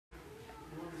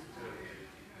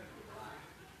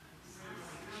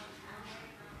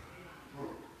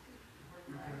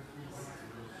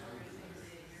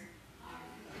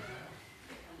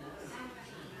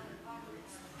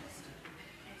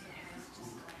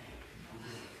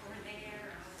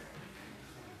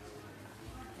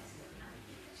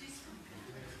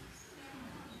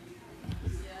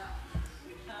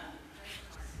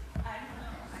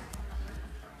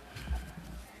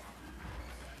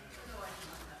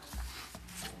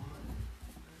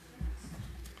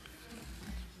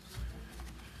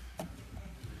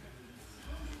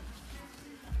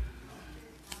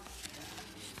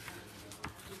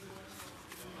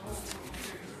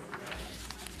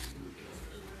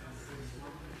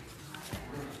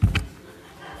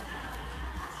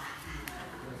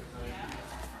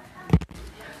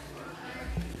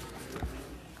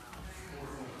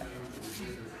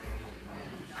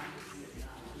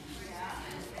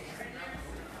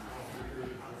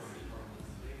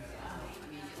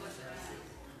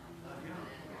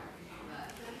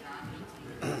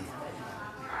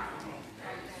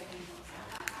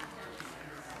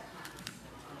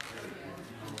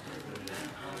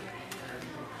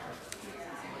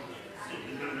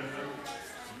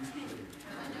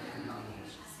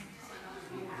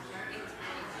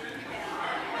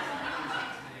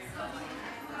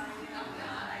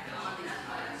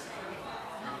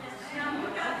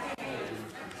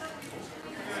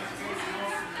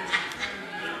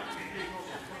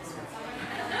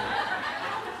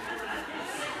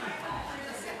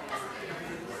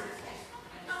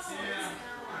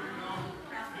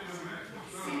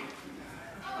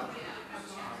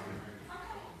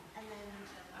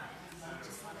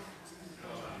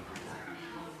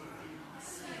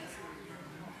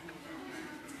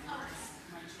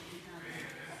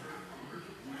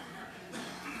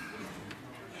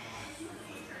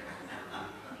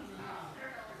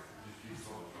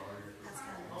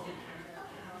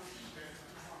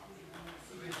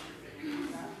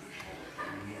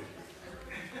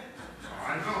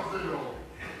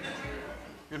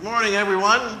Good morning,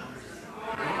 everyone.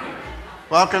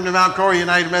 Welcome to Mount Cora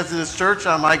United Methodist Church.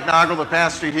 I'm Mike Noggle, the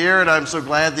pastor here, and I'm so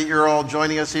glad that you're all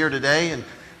joining us here today. And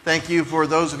thank you for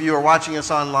those of you who are watching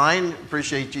us online.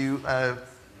 Appreciate you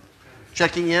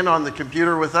checking in on the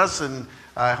computer with us, and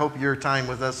I hope your time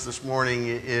with us this morning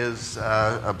is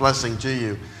a blessing to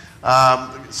you.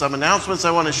 Some announcements I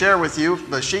want to share with you.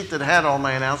 The sheet that had all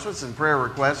my announcements and prayer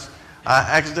requests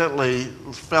accidentally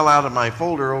fell out of my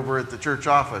folder over at the church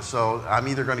office, so I'm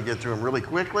either going to get through them really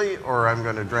quickly or I'm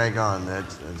going to drag on.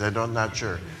 I'm not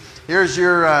sure. Here's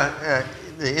your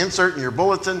the insert in your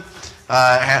bulletin.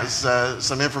 Has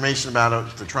some information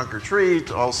about the trunk or treat,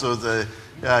 also the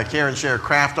Care and Share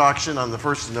craft auction on the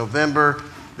 1st of November,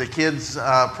 the kids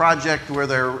project where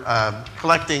they're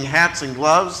collecting hats and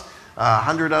gloves.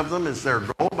 100 of them is their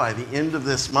goal by the end of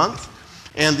this month.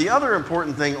 And the other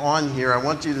important thing on here, I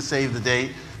want you to save the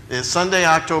date, is Sunday,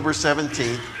 October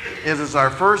 17th. It is our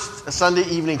first Sunday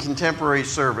evening contemporary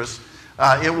service.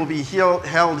 It will be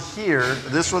held here.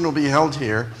 This one will be held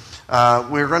here.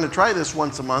 We're going to try this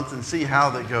once a month and see how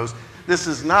that goes. This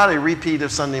is not a repeat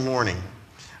of Sunday morning.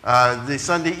 The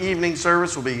Sunday evening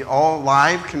service will be all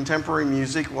live contemporary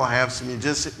music. We'll have some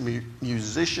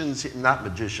musicians, not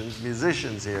magicians,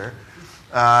 musicians here.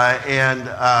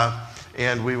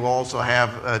 And we will also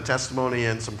have testimony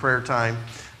and some prayer time,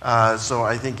 so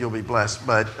I think you'll be blessed.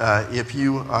 But if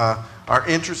you are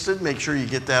interested, make sure you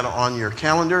get that on your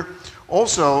calendar.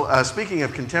 Also, speaking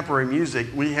of contemporary music,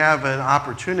 we have an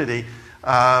opportunity.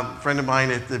 A friend of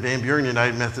mine at the Van Buren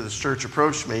United Methodist Church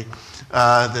approached me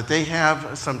that they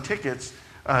have some tickets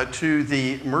to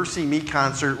the Mercy Me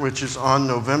concert, which is on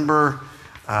November,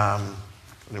 and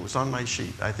it was on my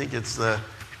sheet. I think it's a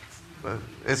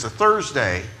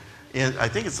Thursday. I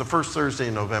think it's the first Thursday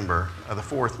in November, the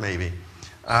 4th maybe.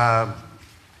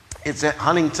 It's at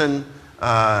Huntington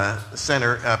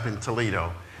Center up in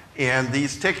Toledo. And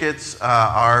these tickets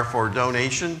are for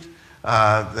donation.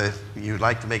 If you'd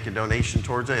like to make a donation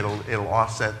towards it, it'll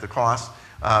offset the cost.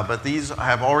 But these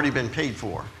have already been paid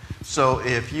for. So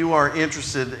if you are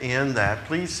interested in that,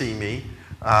 please see me.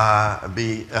 I'd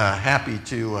be happy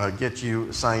to get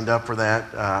you signed up for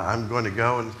that. I'm going to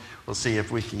go, and we'll see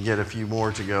if we can get a few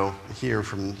more to go here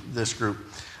from this group.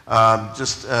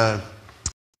 The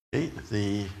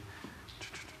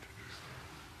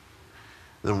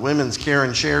Women's Care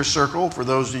and Share Circle, for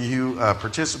those of you who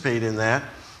participate in that,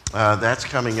 that's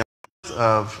coming up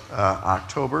of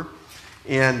October.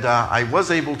 And I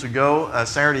was able to go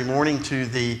Saturday morning to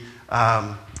the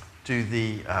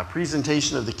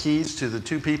presentation of the keys to the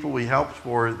 2 people we helped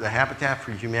for the Habitat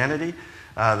for Humanity.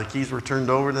 The keys were turned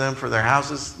over to them for their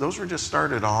houses. Those were just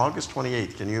started on August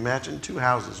 28th. Can you imagine? 2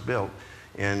 houses built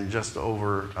in just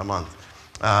over a month.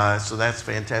 So that's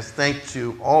fantastic. Thank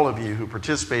to all of you who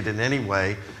participated in any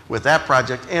way with that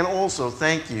project. And also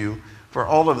thank you for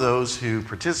all of those who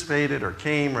participated or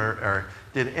came or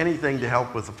did anything to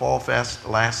help with the Fall Fest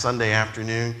last Sunday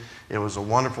afternoon. It was a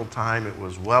wonderful time. It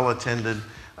was well attended.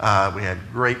 We had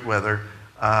great weather.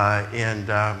 And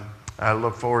I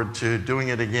look forward to doing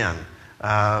it again.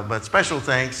 But special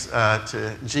thanks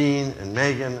to Jean and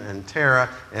Megan and Tara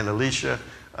and Alicia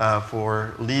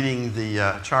for leading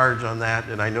the charge on that.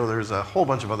 And I know there's a whole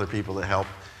bunch of other people that helped,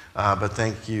 but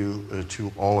thank you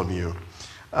to all of you.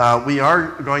 We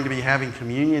are going to be having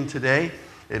communion today.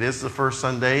 It is the first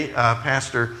Sunday.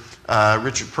 Pastor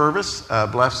Richard Purvis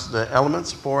blessed the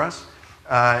elements for us,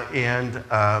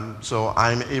 so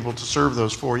I'm able to serve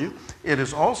those for you. It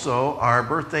is also our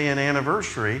birthday and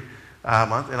anniversary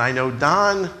month, and I know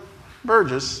Don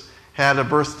Burgess had a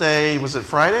birthday, was it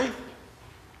Friday?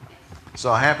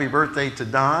 So happy birthday to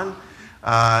Don.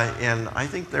 And I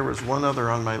think there was one other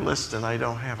on my list, and I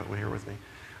don't have it here with me.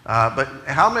 But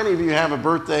how many of you have a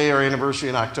birthday or anniversary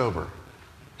in October?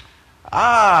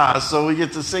 So we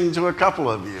get to sing to a couple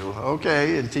of you.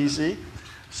 Okay, in TC.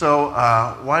 So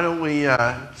why don't we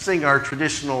sing our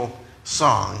traditional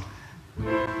song?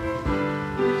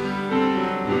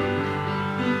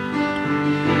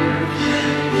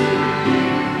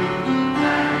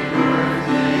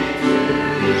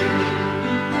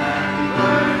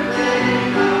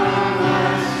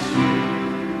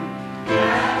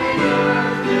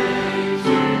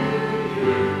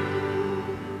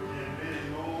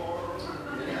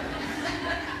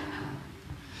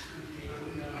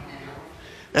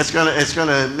 It's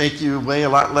gonna make you weigh a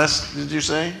lot less, did you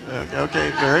say?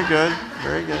 Okay, very good,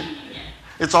 very good.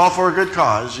 It's all for a good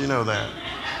cause, you know that.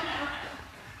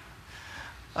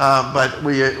 But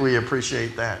we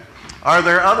appreciate that. Are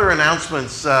there other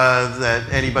announcements that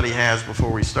anybody has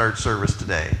before we start service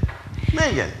today?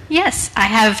 Megan. Yes, I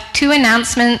have 2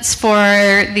 announcements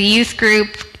for the youth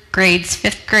group grades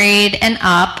 5th grade and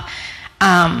up.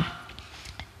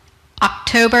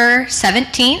 October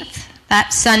 17th,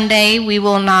 that Sunday, we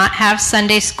will not have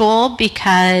Sunday school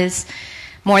because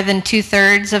more than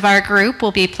 2/3 of our group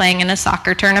will be playing in a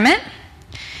soccer tournament.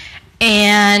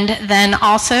 And then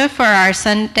also for our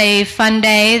Sunday Fun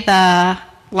Day, the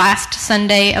last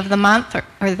Sunday of the month,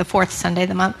 or the 4th Sunday of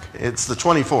the month? It's the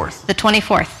 24th. The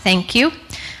 24th, thank you.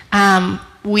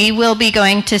 We will be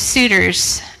going to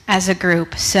Suitors as a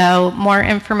group, so more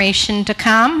information to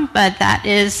come, but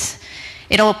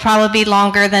it'll probably be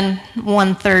longer than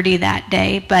 1:30 that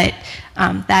day, but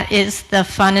that is the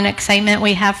fun and excitement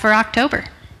we have for October.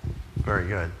 Very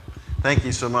good. Thank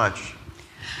you so much.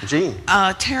 Jean.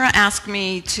 Tara asked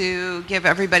me to give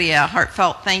everybody a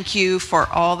heartfelt thank you for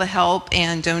all the help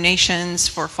and donations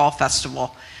for Fall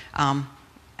Festival.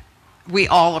 We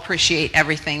all appreciate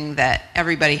everything that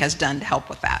everybody has done to help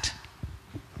with that.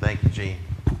 Thank you, Jean.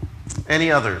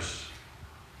 Any others?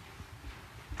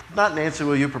 If not, Nancy,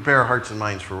 will you prepare our hearts and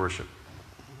minds for worship?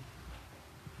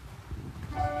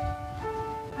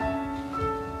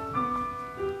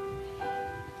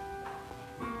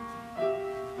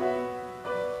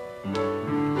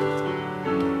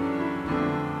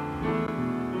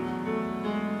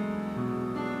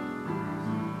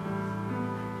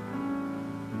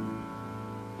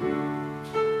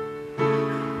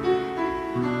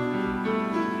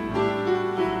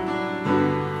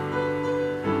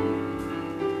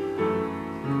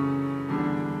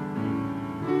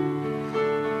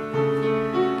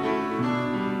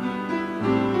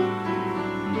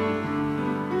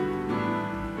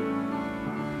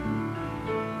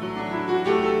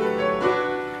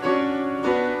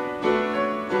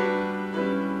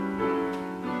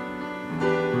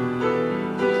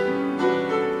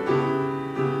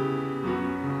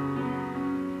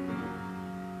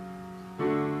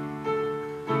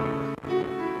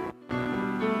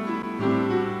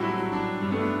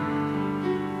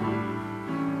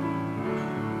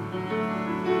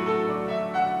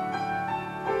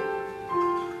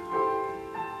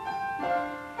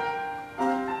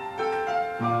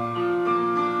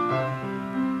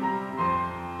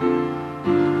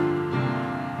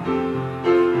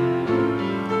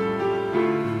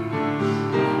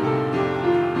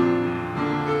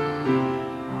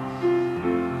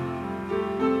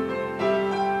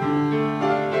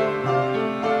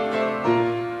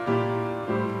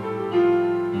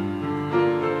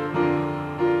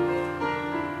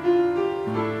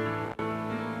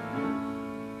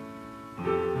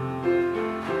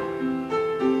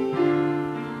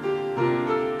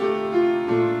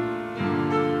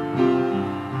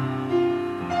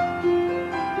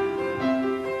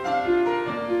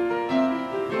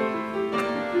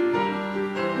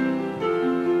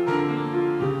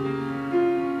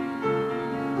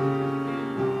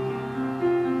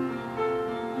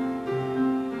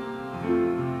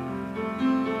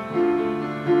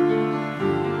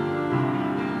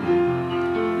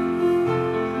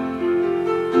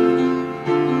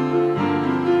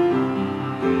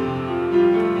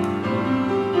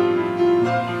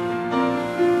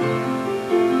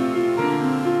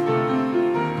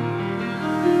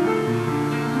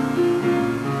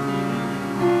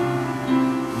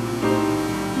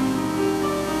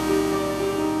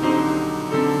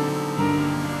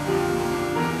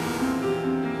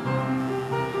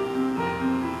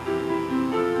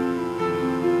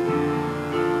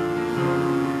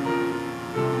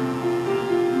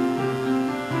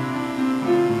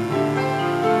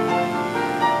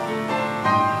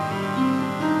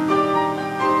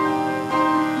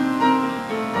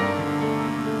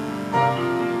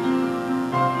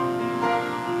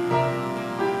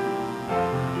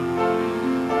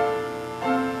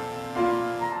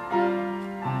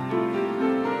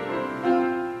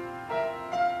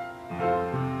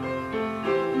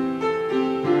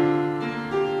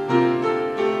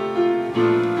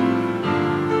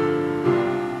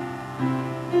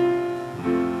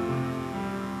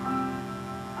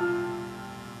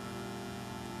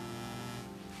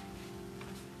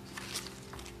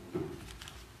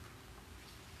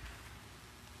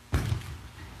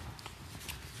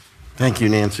 Thank you,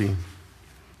 Nancy.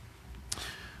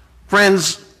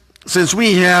 Friends, since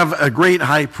we have a great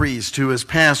high priest who has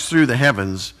passed through the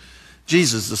heavens,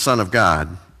 Jesus, the Son of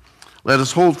God, let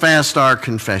us hold fast our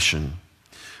confession.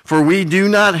 For we do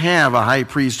not have a high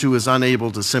priest who is unable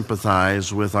to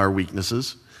sympathize with our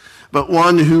weaknesses, but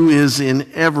one who is in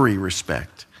every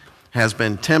respect has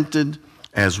been tempted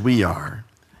as we are,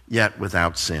 yet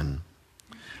without sin.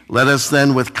 Let us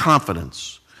then with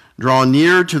confidence draw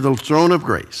near to the throne of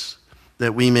grace,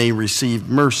 that we may receive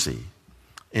mercy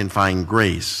and find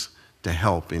grace to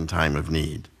help in time of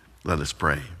need. Let us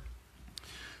pray.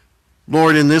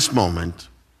 Lord, in this moment,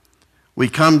 we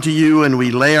come to you and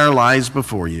we lay our lives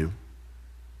before you.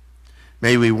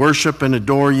 May we worship and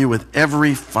adore you with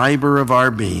every fiber of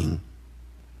our being.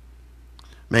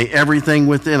 May everything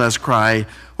within us cry,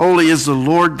 "Holy is the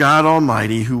Lord God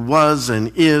Almighty, who was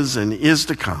and is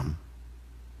to come."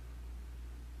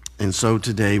 And so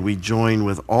today we join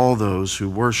with all those who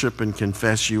worship and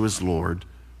confess you as Lord,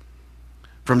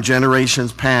 from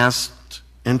generations past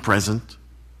and present,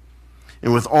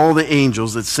 and with all the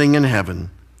angels that sing in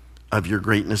heaven of your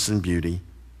greatness and beauty.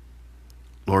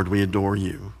 Lord, we adore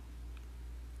you.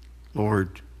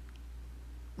 Lord,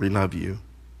 we love you.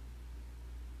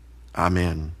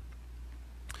 Amen.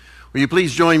 Will you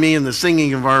please join me in the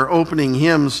singing of our opening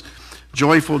hymns,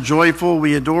 Joyful, Joyful,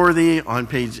 We Adore Thee, on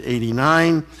page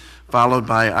 89, followed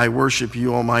by I Worship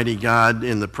You, Almighty God,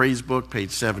 in the praise book,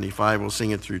 page 75. We'll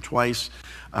sing it through twice.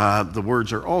 The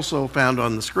words are also found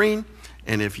on the screen,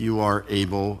 and if you are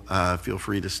able, feel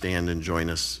free to stand and join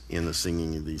us in the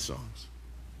singing of these songs.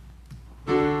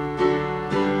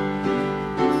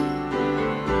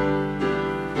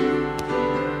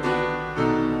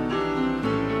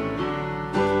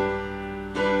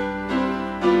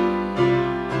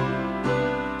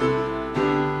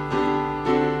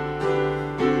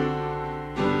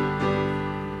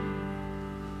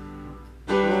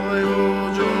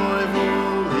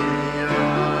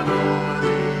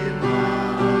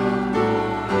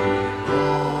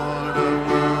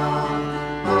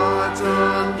 Hearts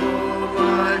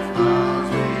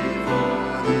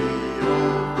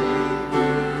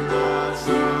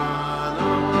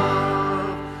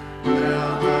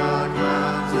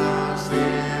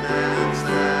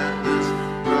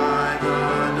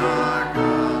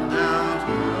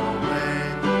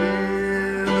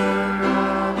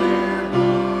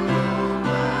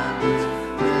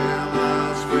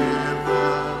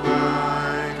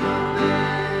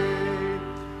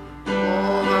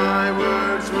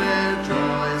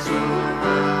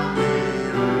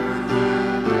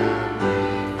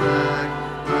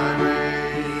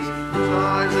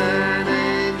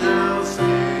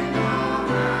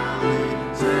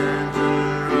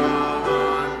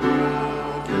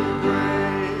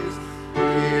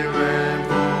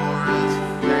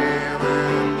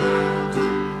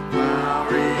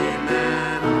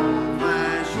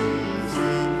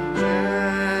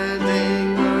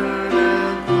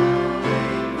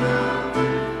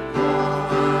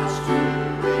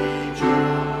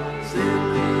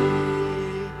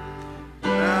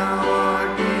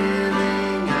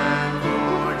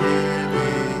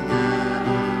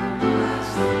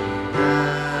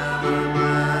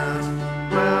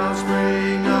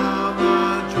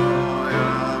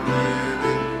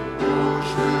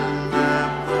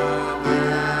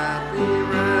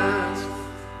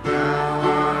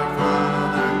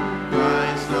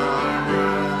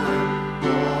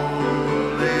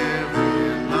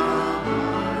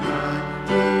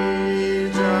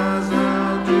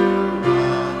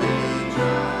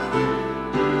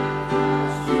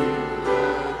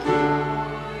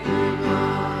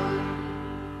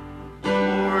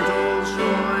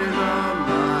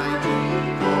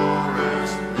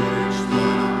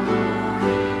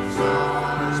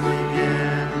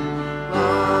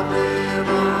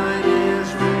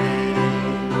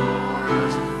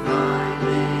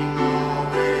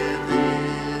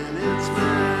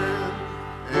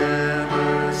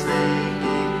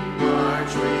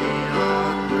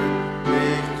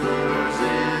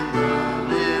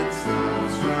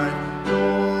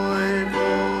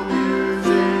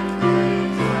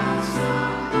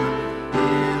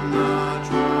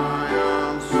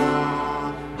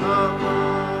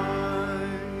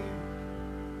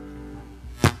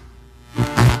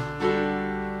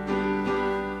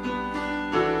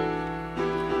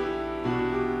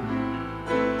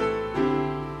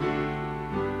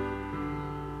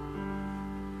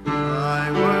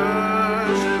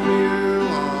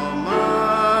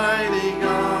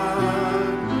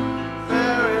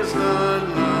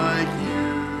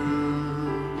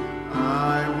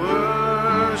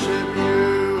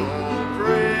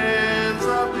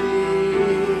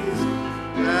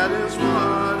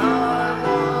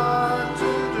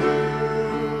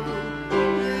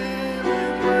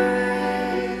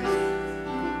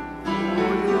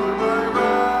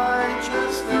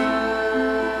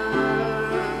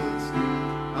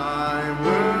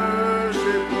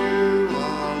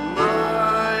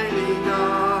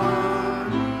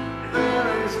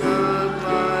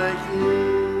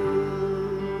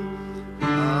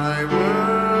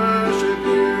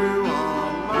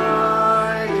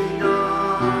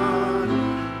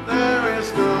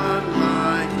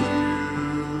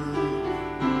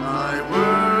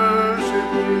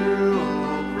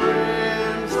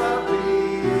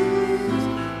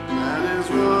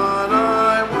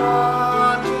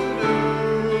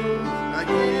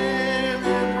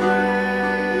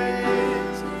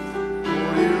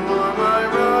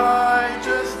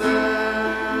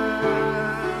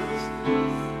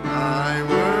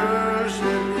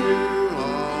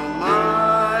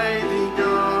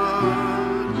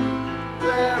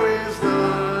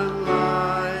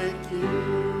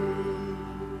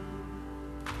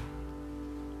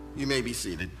You may be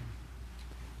seated.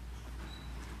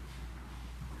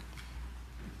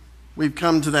 We've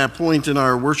come to that point in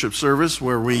our worship service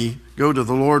where we go to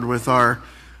the Lord with our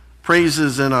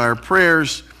praises and our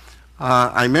prayers.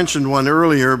 I mentioned one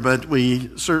earlier, but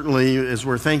we certainly, as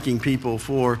we're thanking people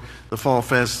for the Fall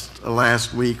Fest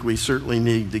last week, we certainly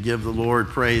need to give the Lord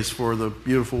praise for the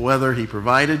beautiful weather He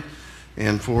provided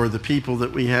and for the people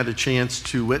that we had a chance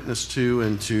to witness to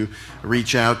and to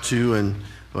reach out to.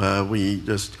 And we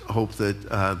just hope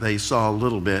that they saw a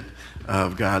little bit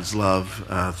of God's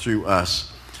love through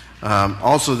us.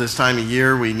 Also, this time of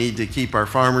year, we need to keep our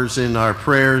farmers in our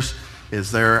prayers as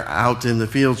they're out in the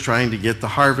fields trying to get the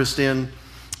harvest in,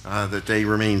 that they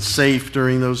remain safe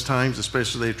during those times,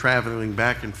 especially they're traveling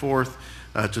back and forth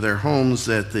to their homes,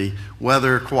 that the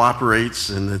weather cooperates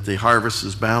and that the harvest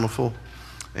is bountiful,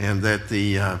 and that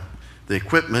the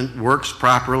equipment works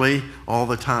properly all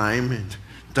the time. It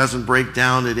doesn't break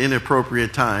down at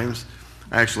inappropriate times.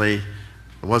 Actually,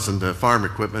 it wasn't the farm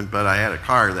equipment, but I had a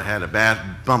car that had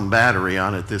a bum battery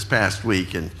on it this past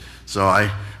week, and so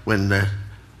when the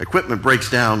equipment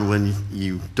breaks down when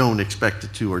you don't expect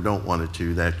it to or don't want it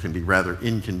to, that can be rather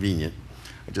inconvenient.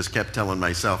 I just kept telling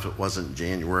myself it wasn't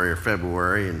January or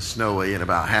February and snowy and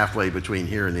about halfway between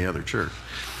here and the other church.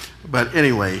 But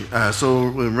anyway, so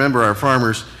remember our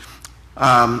farmers.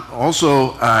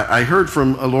 Also, I heard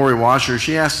from Lori Washer.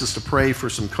 She asked us to pray for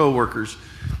some coworkers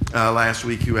last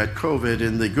week who had COVID,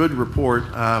 and the good report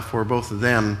for both of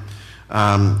them,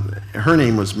 her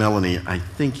name was Melanie. I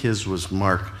think his was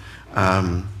Mark.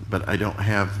 But I don't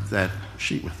have that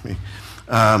sheet with me.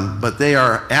 But they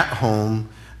are at home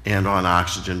and on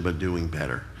oxygen, but doing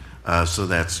better. So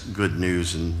that's good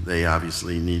news, and they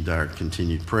obviously need our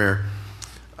continued prayer.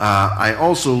 I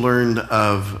also learned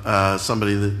of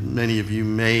somebody that many of you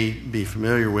may be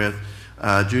familiar with,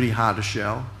 Judy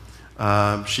Hoddeshell.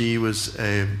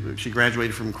 She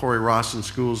graduated from Corey Rawson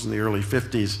Schools in the early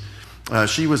 50s.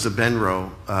 She was a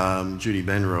Benroe, Judy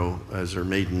Benroe as her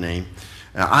maiden name.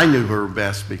 I knew her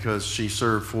best because she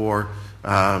served for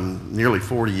nearly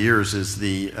 40 years as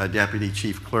the deputy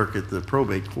chief clerk at the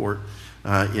probate court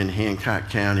in Hancock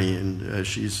County, and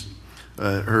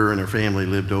her and her family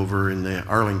lived over in the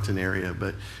Arlington area,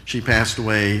 but she passed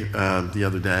away the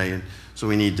other day, and so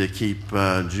we need to keep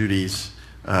Judy's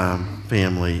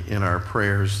family in our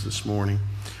prayers this morning.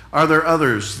 Are there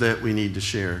others that we need to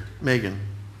share? Megan.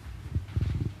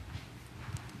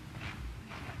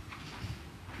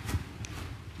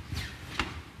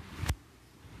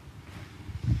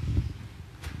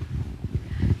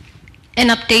 An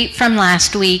update from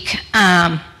last week.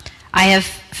 I have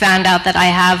found out that I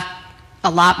have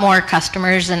a lot more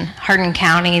customers in Hardin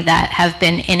County that have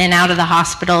been in and out of the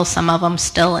hospital, some of them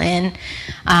still in.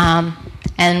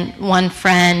 And one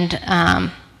friend,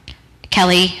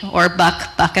 Kelly, or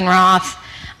Buckenroth,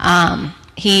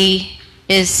 he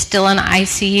is still in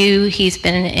ICU. He's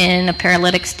been in a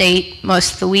paralytic state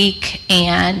most of the week,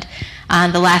 and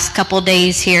the last couple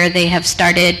days here, they have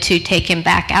started to take him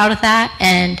back out of that,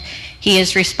 and he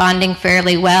is responding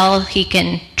fairly well. He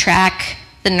can track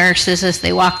the nurses as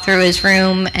they walk through his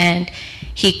room, and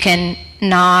he can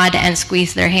nod and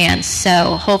squeeze their hands.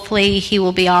 So hopefully he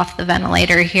will be off the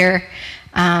ventilator here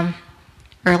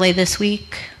early this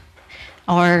week,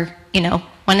 or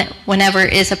whenever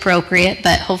is appropriate,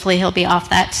 but hopefully he'll be off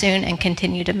that soon and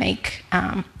continue to make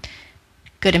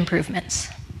good improvements.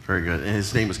 Very good. And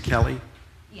his name was Kelly?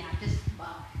 Yeah, just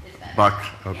Buck is better. Buck,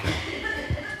 okay.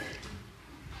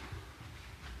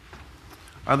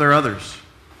 Are there others?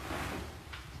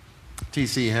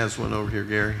 TC has one over here,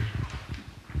 Gary.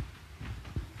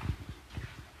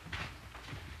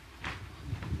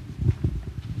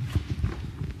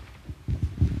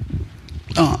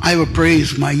 I have a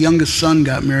praise. My youngest son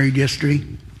got married yesterday.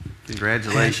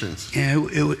 Congratulations. And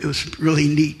it was really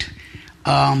neat.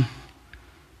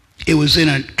 It was in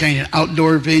a kind of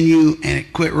outdoor venue, and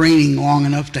it quit raining long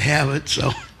enough to have it.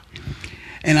 So,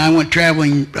 and I went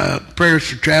traveling. Prayers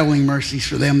for traveling mercies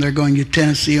for them. They're going to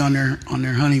Tennessee on their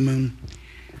honeymoon.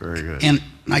 Very good. And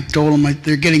I told them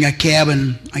they're getting a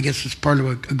cabin. I guess it's part of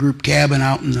a group cabin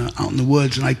out in the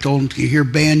woods. And I told them, if you hear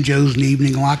banjos in the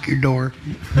evening, lock your door.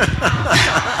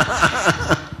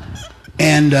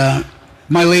 And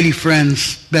my lady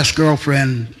friend's best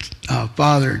girlfriend,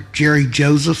 father, Jerry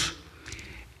Joseph,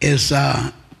 is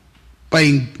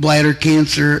fighting bladder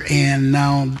cancer, and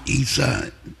now he's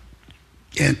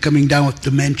coming down with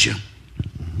dementia.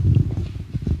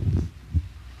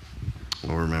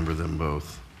 We'll remember them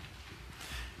both.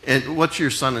 And what's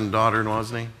your son and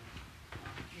daughter-in-law's name?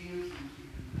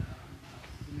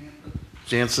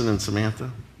 Jansen and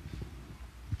Samantha.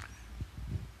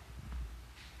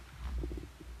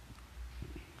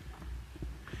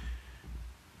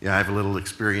 Yeah, I have a little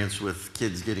experience with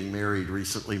kids getting married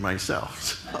recently myself,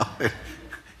 so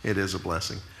it is a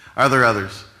blessing. Are there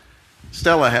others?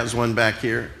 Stella has one back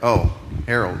here. Oh,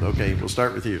 Harold, okay, we'll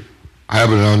start with you. I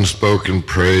have an unspoken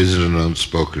praise and an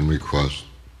unspoken request.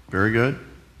 Very good.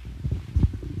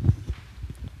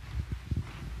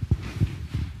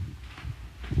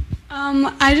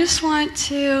 I just want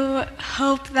to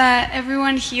hope that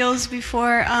everyone heals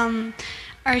before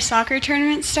our soccer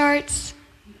tournament starts.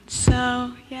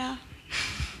 So, yeah.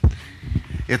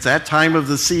 It's that time of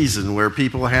the season where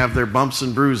people have their bumps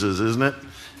and bruises, isn't it?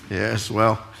 Yes,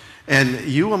 well, and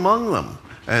you among them,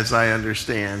 as I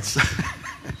understand.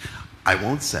 I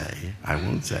won't say,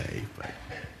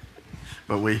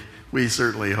 but we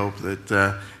certainly hope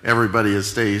that everybody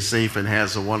stays safe and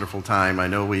has a wonderful time. I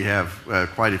know we have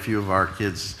quite a few of our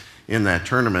kids in that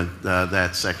tournament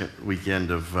that second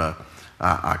weekend of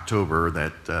October,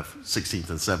 that 16th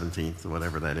and 17th,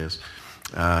 whatever that is.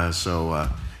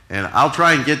 And I'll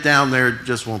try and get down there,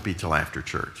 just won't be till after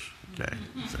church. Okay.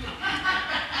 So.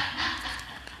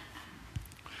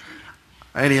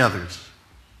 Any others?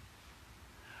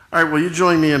 All right, well, you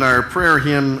join me in our prayer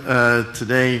hymn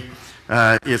today.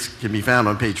 It can be found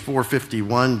on page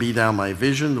 451, Be Thou My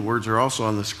Vision. The words are also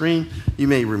on the screen. You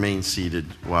may remain seated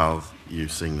while you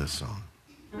sing this song.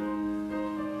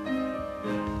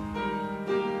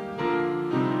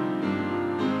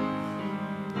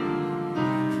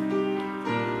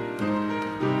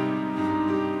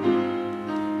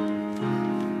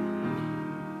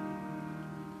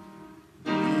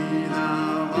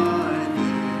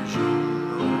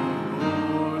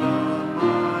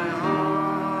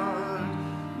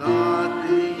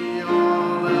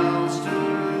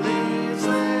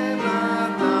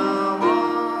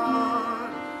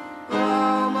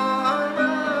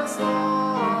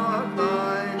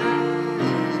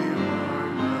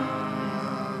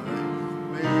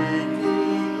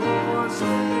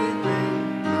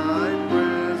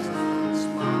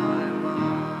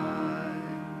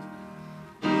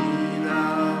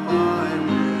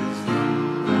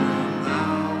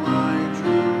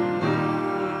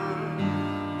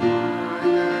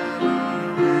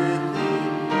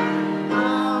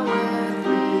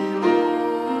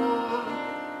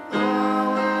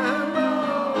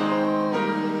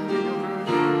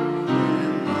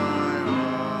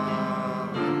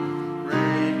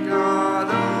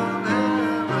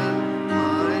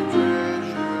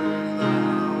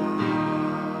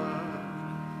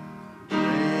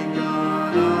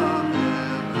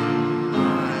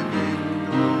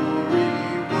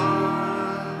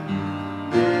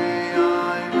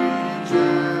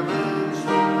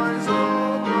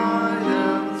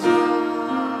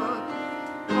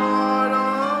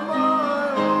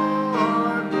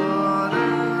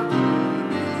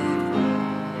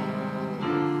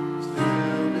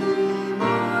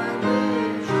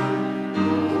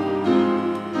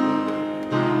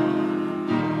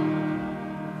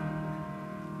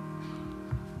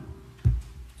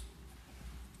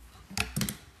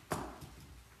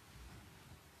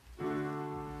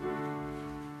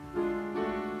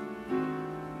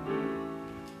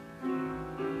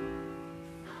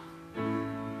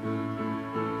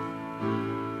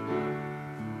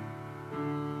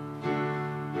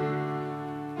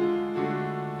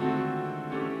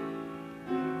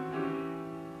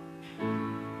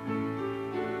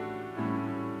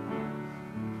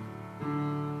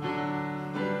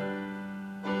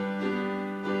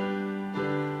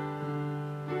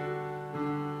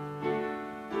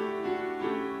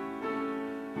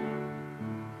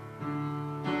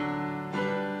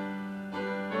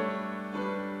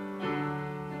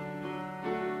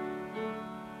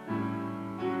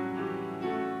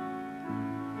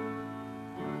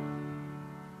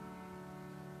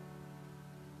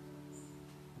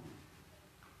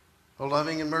 O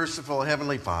loving and merciful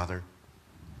Heavenly Father,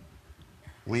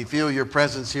 we feel your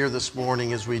presence here this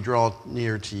morning as we draw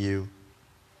near to you.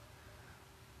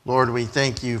 Lord, we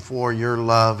thank you for your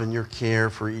love and your care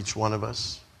for each one of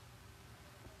us.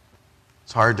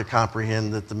 It's hard to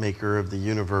comprehend that the maker of the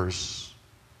universe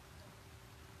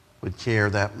would care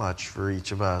that much for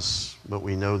each of us, but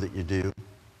we know that you do.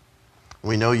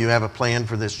 We know you have a plan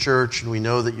for this church, and we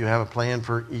know that you have a plan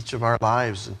for each of our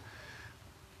lives. And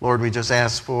Lord, we just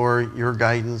ask for your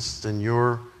guidance and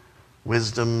your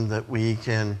wisdom that we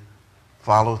can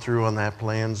follow through on that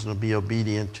plans and be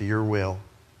obedient to your will.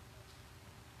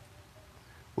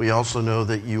 We also know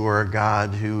that you are a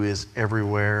God who is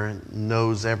everywhere and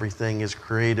knows everything, has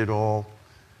created all,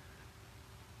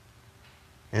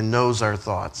 and knows our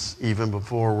thoughts even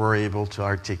before we're able to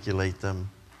articulate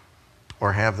them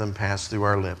or have them pass through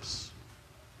our lips.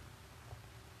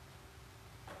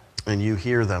 and you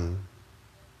hear them,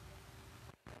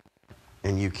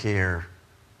 and you care.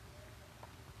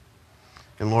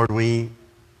 And Lord, we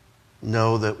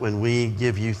know that when we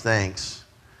give you thanks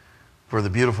for the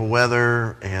beautiful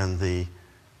weather and the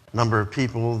number of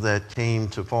people that came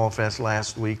to Fall Fest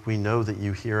last week, we know that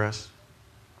you hear us.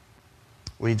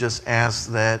 We just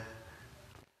ask that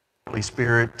Holy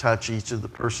Spirit touch each of the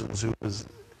persons who attended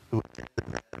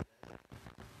that event,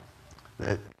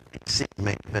 that a seed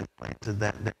may have been planted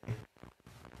that day,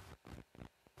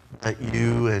 that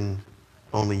you and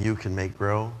only you can make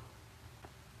grow.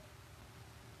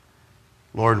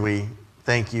 Lord, we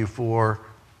thank you for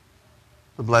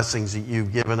the blessings that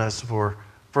you've given us for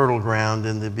fertile ground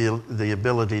and the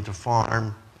ability to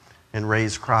farm and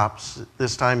raise crops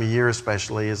this time of year,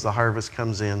 especially as the harvest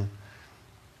comes in.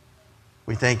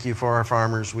 We thank you for our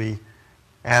farmers. We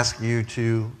ask you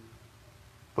to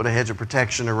put a hedge of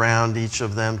protection around each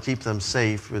of them, keep them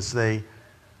safe as they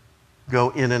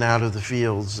go in and out of the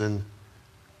fields, and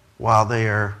while they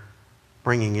are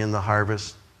bringing in the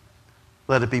harvest,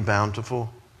 let it be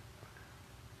bountiful.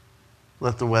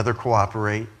 Let the weather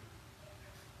cooperate.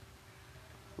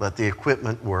 Let the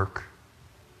equipment work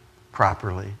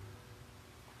properly.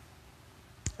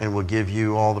 And we'll give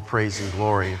you all the praise and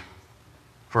glory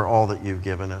for all that you've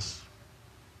given us.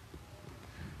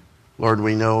 Lord,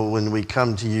 we know when we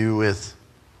come to you with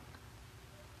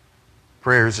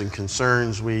prayers and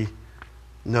concerns, we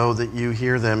know that you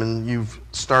hear them, and you've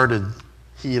started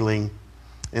healing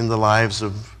in the lives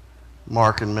of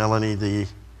Mark and Melanie, the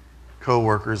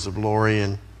co-workers of Lori,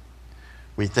 and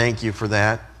we thank you for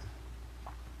that.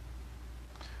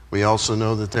 We also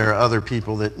know that there are other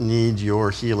people that need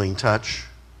your healing touch,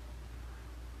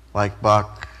 like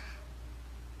Buck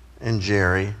and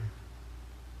Jerry.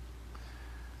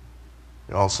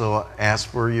 We also ask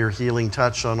for your healing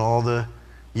touch on all the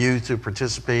youth who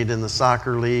participate in the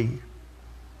soccer league.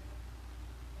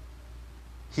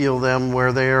 Heal them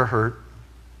where they are hurt.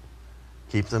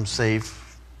 Keep them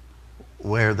safe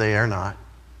where they are not.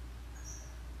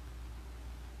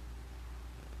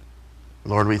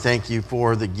 Lord, we thank you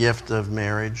for the gift of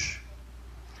marriage.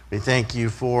 We thank you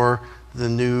for the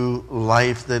new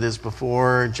life that is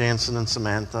before Jansen and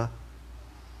Samantha.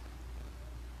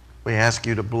 We ask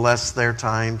you to bless their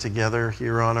time together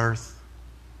here on earth.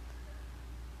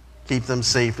 Keep them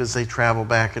safe as they travel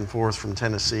back and forth from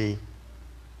Tennessee.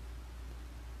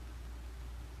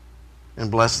 And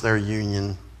bless their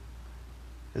union.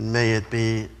 And may it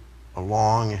be a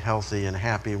long, healthy, and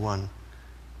happy one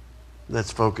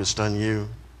that's focused on you.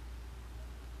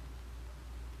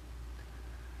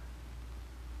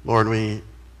 Lord, we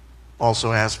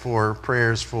also ask for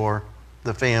prayers for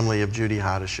the family of Judy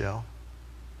Hotteshell.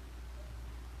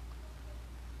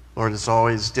 Lord, it's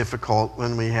always difficult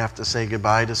when we have to say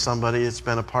goodbye to somebody that's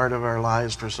been a part of our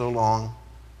lives for so long.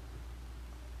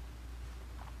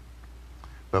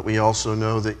 But we also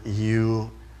know that you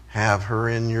have her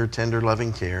in your tender,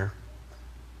 loving care.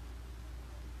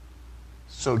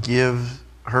 So give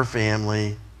her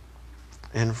family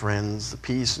and friends the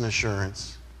peace and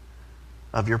assurance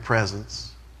of your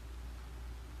presence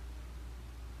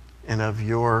and of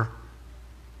your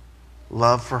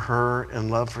love for her and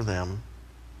love for them,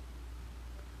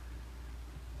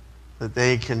 that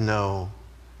they can know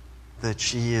that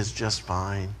she is just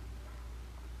fine.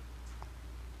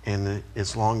 And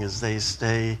as long as they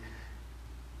stay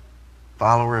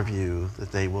follower of you,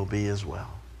 that they will be as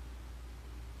well.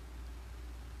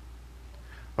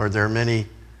 Lord, there are many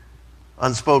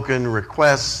unspoken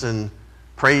requests and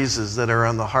praises that are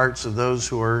on the hearts of those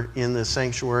who are in this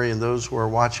sanctuary and those who are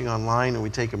watching online, and we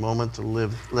take a moment to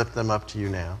lift them up to you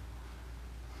now.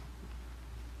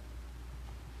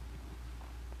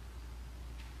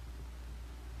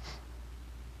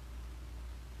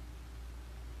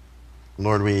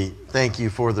 Lord, we thank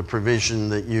you for the provision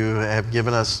that you have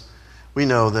given us. We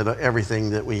know that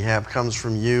everything that we have comes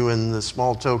from you, and the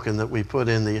small token that we put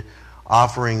in the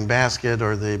offering basket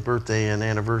or the birthday and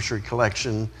anniversary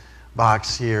collection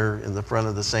box here in the front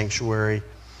of the sanctuary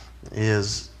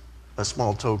is a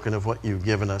small token of what you've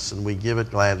given us, and we give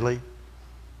it gladly.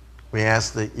 We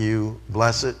ask that you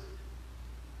bless it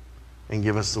and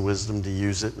give us the wisdom to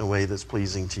use it in a way that's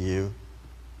pleasing to you.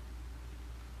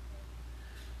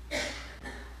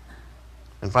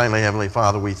 And finally, Heavenly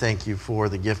Father, we thank you for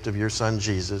the gift of your Son,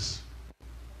 Jesus,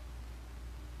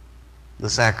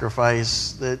 the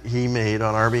sacrifice that he made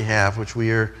on our behalf, which we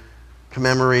are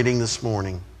commemorating this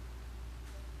morning,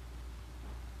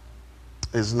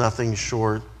 is nothing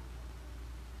short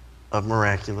of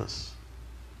miraculous.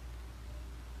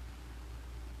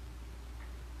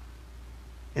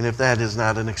 And if that is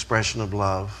not an expression of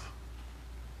love,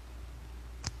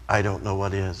 I don't know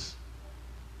what is.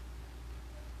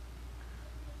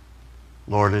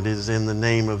 Lord, it is in the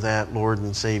name of that Lord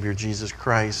and Savior Jesus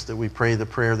Christ that we pray the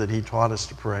prayer that he taught us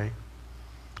to pray.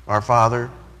 Our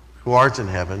Father, who art in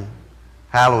heaven,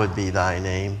 hallowed be thy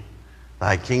name.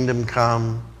 Thy kingdom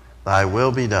come, thy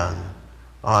will be done,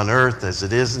 on earth as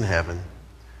it is in heaven.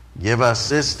 Give us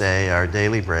this day our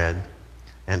daily bread,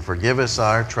 and forgive us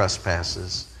our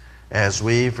trespasses, as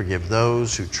we forgive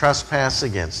those who trespass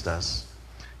against us.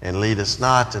 And lead us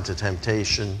not into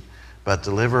temptation, but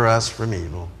deliver us from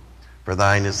evil. For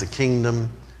thine is the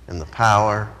kingdom, and the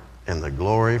power, and the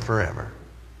glory forever.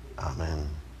 Amen.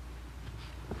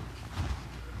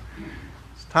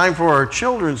 It's time for our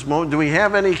children's moment. Do we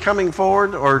have any coming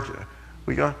forward? Or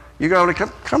you go to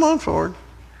come on forward.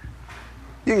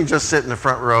 You can just sit in the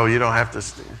front row. You don't have to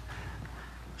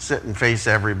sit and face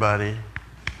everybody.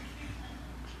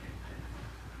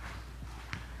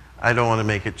 I don't want to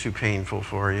make it too painful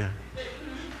for you.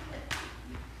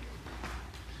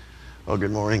 Well,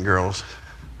 good morning, girls.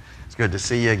 It's good to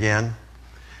see you again.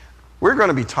 We're going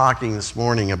to be talking this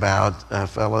morning about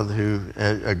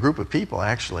a group of people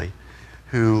actually,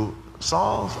 who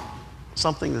saw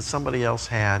something that somebody else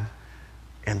had,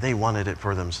 and they wanted it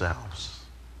for themselves.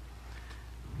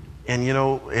 And you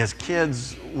know, as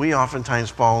kids, we oftentimes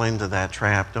fall into that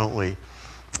trap, don't we?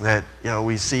 That, you know,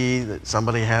 we see that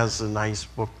somebody has a nice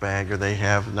book bag, or they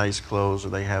have nice clothes, or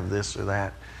they have this or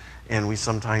that, and we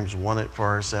sometimes want it for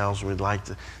ourselves. We'd like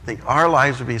to think our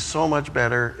lives would be so much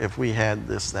better if we had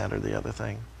this, that, or the other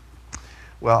thing.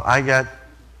 Well, I got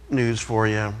news for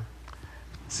you.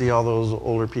 See all those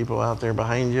older people out there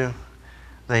behind you?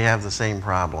 They have the same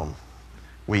problem.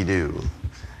 We do.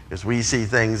 Because we see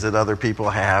things that other people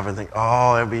have and think,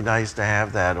 oh, it'd be nice to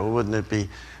have that. Oh, wouldn't it be?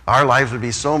 Our lives would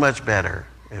be so much better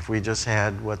if we just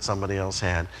had what somebody else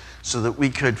had, so that we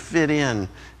could fit in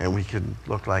and we could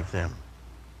look like them.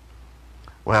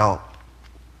 Well,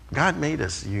 God made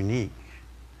us unique.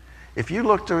 If you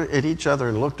looked at each other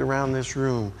and looked around this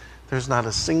room, there's not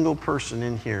a single person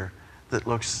in here that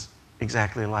looks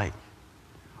exactly alike.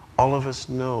 All of us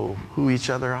know who each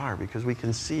other are because we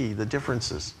can see the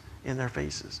differences in their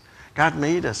faces. God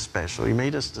made us special. He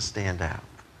made us to stand out.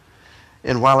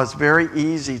 And while it's very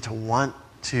easy to want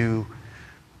to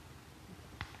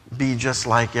be just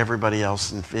like everybody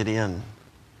else and fit in,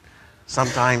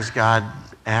 sometimes God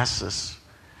asks us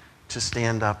to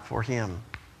stand up for him.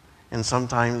 And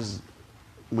sometimes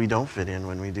we don't fit in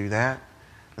when we do that.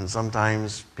 And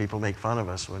sometimes people make fun of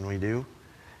us when we do.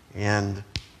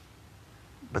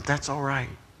 But that's all right.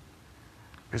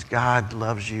 Because God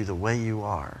loves you the way you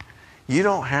are. You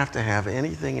don't have to have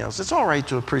anything else. It's all right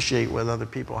to appreciate what other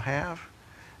people have.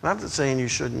 And I'm not saying you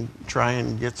shouldn't try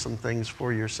and get some things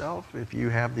for yourself if you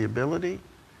have the ability.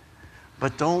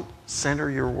 But don't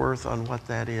center your worth on what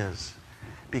that is.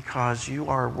 Because you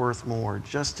are worth more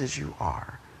just as you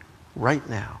are right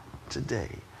now, today,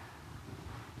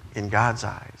 in God's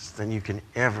eyes, than you can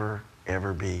ever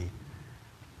be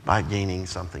by gaining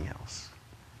something else.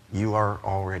 You are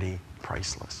already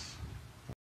priceless.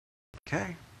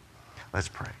 Okay? Let's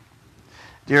pray.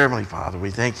 Dear Heavenly Father,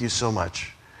 we thank you so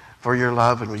much for your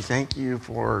love, and we thank you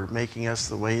for making us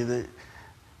the way that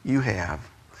you have.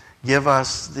 Give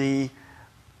us the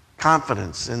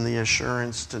confidence and the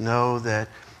assurance to know that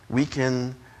we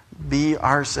can be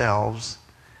ourselves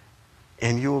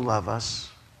and you will love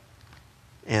us,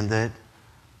 and that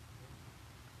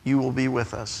you will be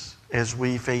with us as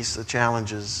we face the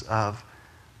challenges of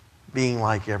being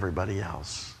like everybody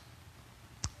else.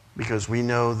 Because we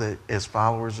know that as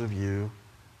followers of you,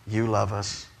 you love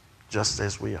us just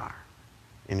as we are.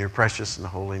 In your precious and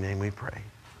holy name we pray.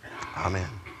 Amen.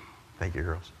 Thank you,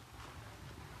 girls.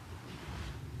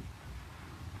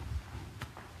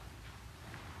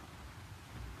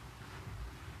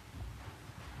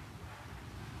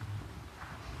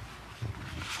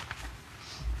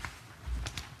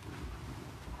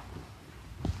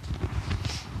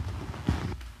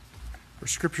 Our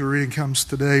scripture reading comes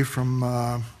today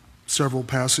from several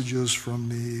passages from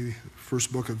the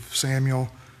first book of Samuel,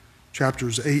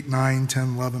 chapters 8, 9,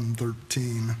 10, 11,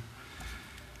 13.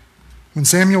 When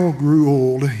Samuel grew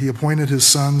old, he appointed his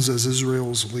sons as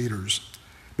Israel's leaders.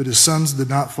 But his sons did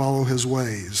not follow his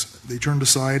ways. They turned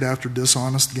aside after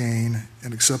dishonest gain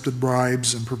and accepted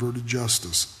bribes and perverted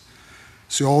justice.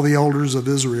 So all the elders of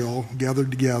Israel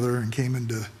gathered together and came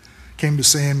to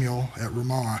Samuel at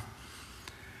Ramah.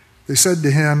 They said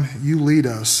to him, "You lead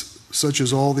us, such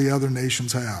as all the other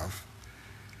nations have."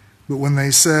 But when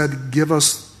they said, "Give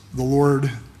us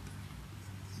a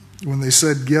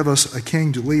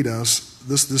king to lead us,"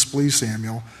 this displeased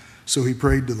Samuel, so he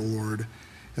prayed to the Lord.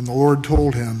 And the Lord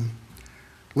told him,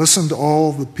 Listen to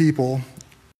all the people,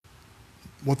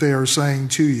 what they are saying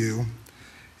to you.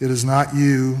 It is not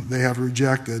you they have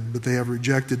rejected, but they have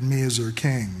rejected me as their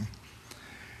king.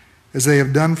 As they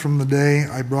have done from the day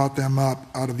I brought them up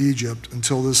out of Egypt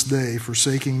until this day,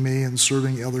 forsaking me and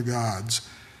serving other gods,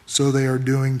 so they are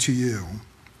doing to you.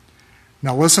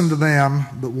 Now listen to them,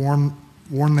 but warn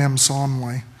them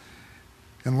solemnly,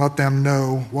 and let them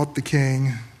know what the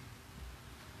king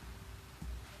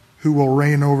who will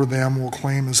reign over them will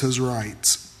claim as his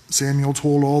rights. Samuel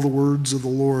told all the words of the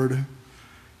Lord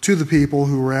to the people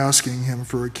who were asking him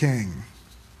for a king.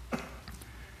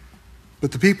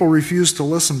 But the people refused to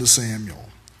listen to Samuel.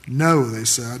 No, they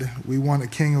said, we want a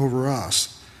king over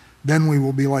us. Then we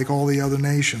will be like all the other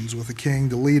nations, with a king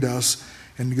to lead us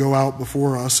and to go out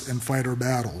before us and fight our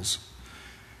battles.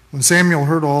 When Samuel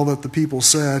heard all that the people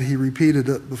said, he repeated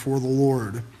it before the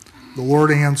Lord. The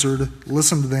Lord answered,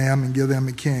 listen to them and give them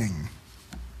a king.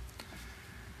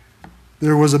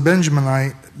 There was a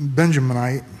Benjaminite,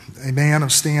 a man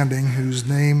of standing, whose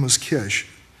name was Kish.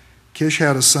 Kish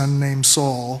had a son named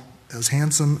Saul, as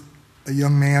handsome a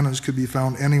young man as could be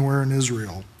found anywhere in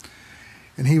Israel,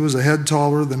 and he was a head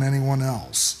taller than anyone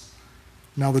else.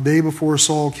 Now the day before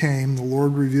Saul came, the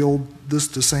Lord revealed this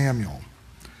to Samuel.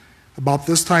 About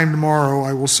this time tomorrow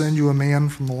I will send you a man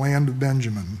from the land of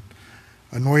Benjamin.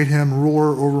 Anoint him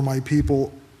ruler over my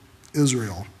people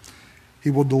Israel.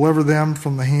 He will deliver them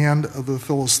from the hand of the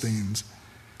Philistines.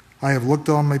 I have looked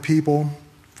on my people,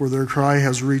 for their cry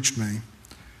has reached me.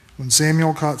 When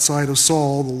Samuel caught sight of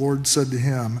Saul, the Lord said to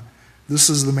him, this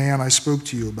is the man I spoke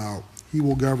to you about. He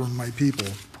will govern my people.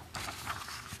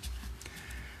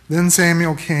 Then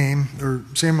Samuel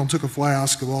took a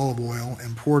flask of olive oil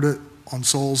and poured it on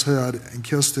Saul's head and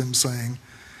kissed him, saying,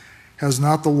 has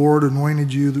not the Lord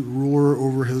anointed you the ruler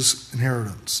over his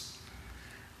inheritance?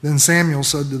 Then Samuel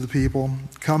said to the people,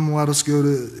 come, let us go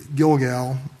to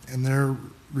Gilgal and there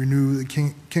renew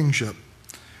the kingship.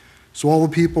 So all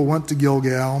the people went to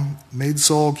Gilgal, made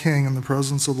Saul king in the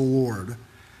presence of the Lord.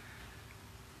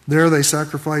 There they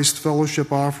sacrificed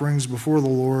fellowship offerings before the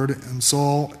Lord, and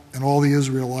Saul and all the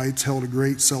Israelites held a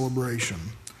great celebration.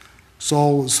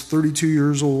 Saul was 32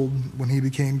 years old when he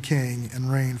became king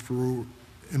and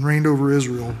reigned over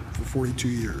Israel for 42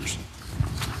 years.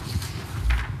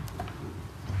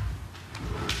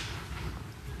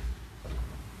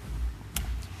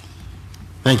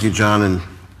 Thank you, John, and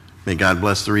may God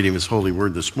bless the reading of his holy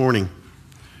word this morning.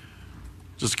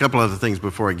 Just a couple other things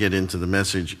before I get into the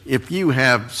message. If you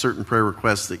have certain prayer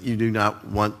requests that you do not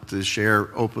want to share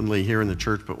openly here in the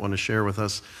church but want to share with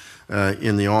us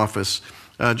in the office,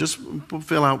 just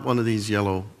fill out one of these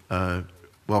yellow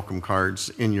welcome cards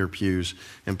in your pews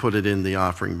and put it in the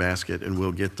offering basket, and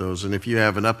we'll get those. And if you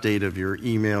have an update of your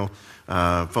email,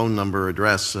 phone number,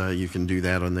 address, you can do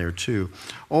that on there too.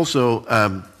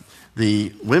 Also,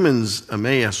 the Women's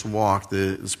Emmaus Walk,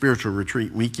 the spiritual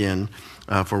retreat weekend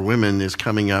for women, is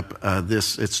coming up. It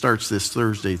starts this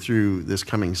Thursday through this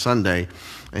coming Sunday,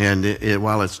 and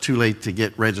while it's too late to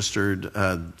get registered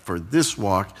for this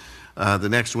walk, the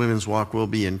next women's walk will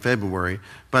be in February,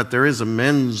 but there is a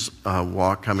men's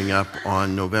walk coming up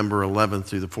on November 11th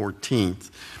through the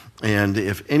 14th. And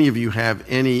if any of you have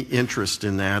any interest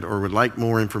in that or would like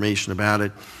more information about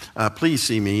it, please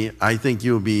see me. I think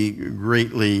you'll be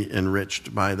greatly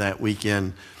enriched by that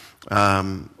weekend.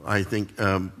 I think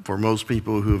for most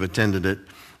people who have attended it,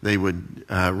 they would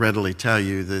readily tell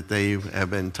you that they have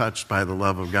been touched by the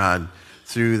love of God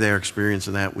through their experience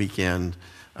in that weekend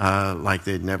like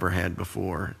they'd never had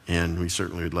before. And we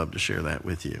certainly would love to share that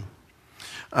with you.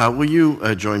 Will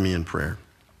you join me in prayer?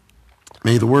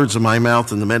 May the words of my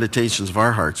mouth and the meditations of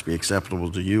our hearts be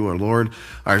acceptable to you, our Lord,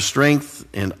 our strength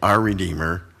and our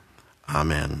Redeemer.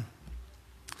 Amen.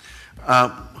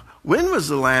 When was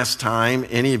the last time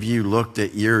any of you looked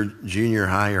at your junior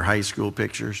high or high school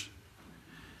pictures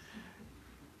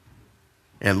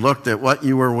and looked at what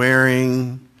you were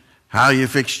wearing, how you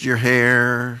fixed your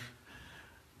hair,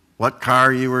 what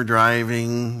car you were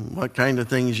driving, what kind of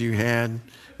things you had,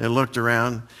 and looked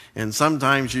around? And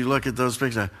sometimes you look at those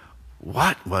pictures,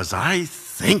 what was I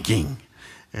thinking?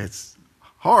 It's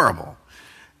horrible.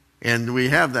 And we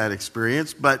have that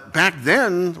experience. But back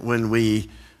then, when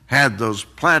we had those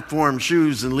platform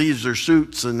shoes and leisure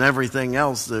suits and everything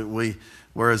else that we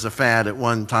were as a fad at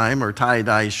one time, or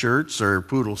tie-dye shirts or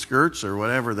poodle skirts or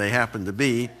whatever they happen to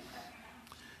be,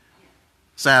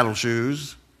 saddle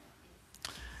shoes.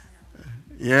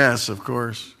 Yes, of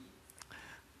course.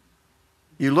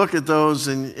 You look at those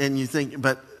and you think,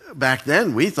 but back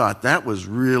then we thought that was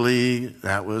really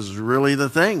the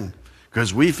thing,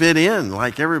 because we fit in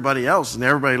like everybody else, and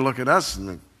everybody look at us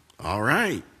and all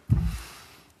right.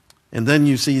 And then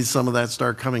you see some of that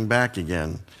start coming back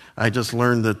again. I just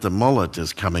learned that the mullet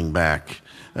is coming back.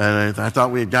 And I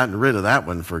thought we had gotten rid of that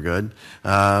one for good,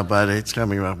 but it's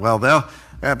coming back. Well,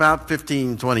 about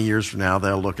 15, 20 years from now,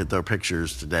 they'll look at their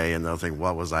pictures today and they'll think,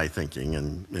 what was I thinking,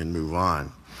 and move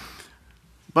on.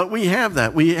 But we have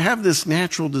that. We have this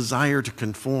natural desire to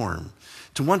conform,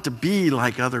 to want to be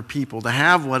like other people, to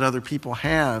have what other people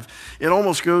have. It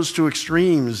almost goes to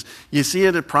extremes. You see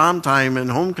it at prom time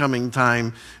and homecoming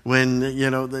time when,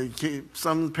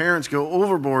 some parents go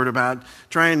overboard about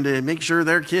trying to make sure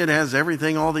their kid has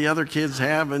everything all the other kids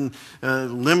have, and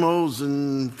limos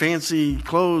and fancy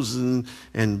clothes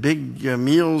and big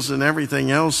meals and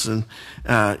everything else. And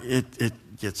it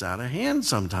gets out of hand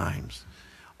sometimes,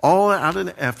 all out of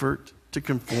an effort to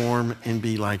conform and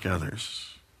be like others.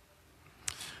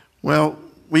 Well,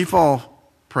 we fall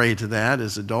prey to that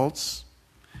as adults,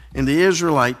 and the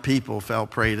Israelite people fell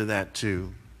prey to that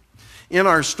too. In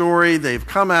our story, they've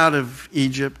come out of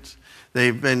Egypt.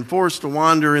 They've been forced to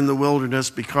wander in the wilderness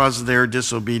because of their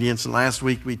disobedience. And last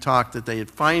week we talked that they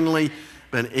had finally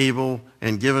been able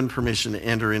and given permission to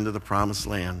enter into the promised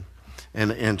land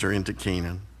and enter into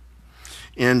Canaan.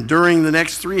 And during the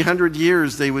next 300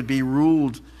 years, they would be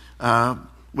ruled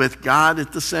with God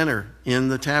at the center in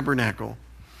the tabernacle,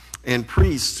 and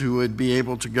priests who would be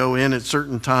able to go in at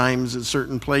certain times, at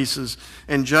certain places,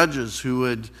 and judges who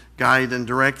would guide and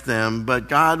direct them. But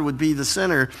God would be the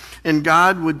center, and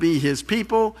God would be his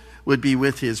people, would be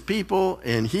with his people,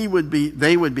 and they would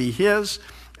be his,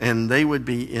 and they would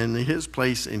be in his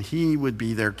place, and he would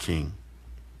be their king.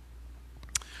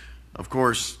 Of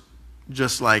course,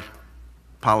 just like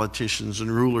politicians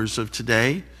and rulers of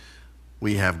today,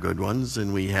 we have good ones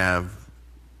and we have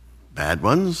bad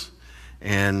ones,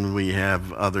 and we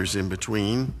have others in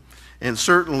between. And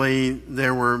certainly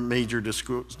there were major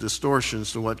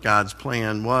distortions to what God's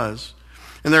plan was.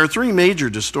 And there are three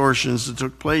major distortions that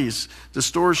took place,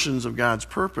 distortions of God's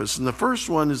purpose. And the first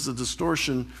one is the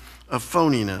distortion of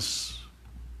phoniness.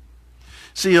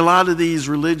 See, a lot of these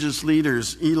religious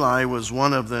leaders, Eli was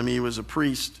one of them. He was a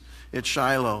priest at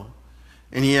Shiloh,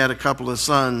 and he had a couple of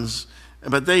sons,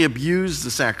 but they abused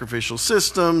the sacrificial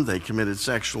system. They committed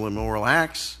sexual immoral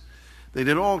acts. They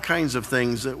did all kinds of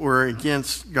things that were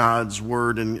against God's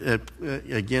word and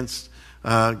against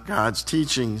God's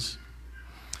teachings.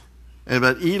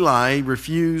 But Eli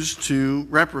refused to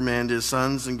reprimand his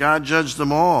sons, and God judged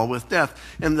them all with death.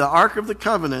 And the Ark of the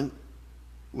Covenant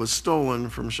was stolen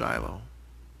from Shiloh.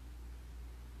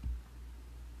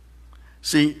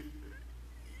 See,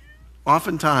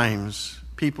 oftentimes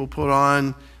people put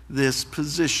on this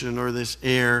position or this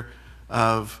air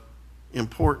of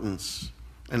importance,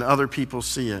 and other people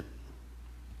see it,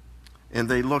 and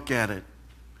they look at it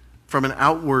from an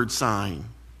outward sign.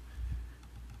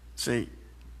 Say,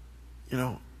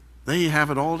 they have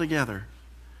it all together.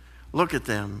 Look at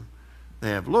them. They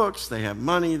have looks, they have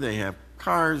money, they have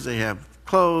cars, they have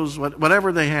clothes,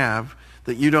 whatever they have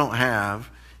that you don't have,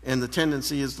 and the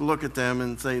tendency is to look at them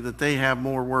and say that they have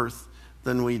more worth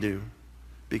than we do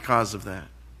because of that.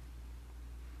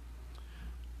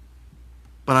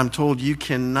 But I'm told you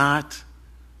cannot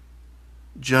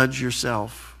judge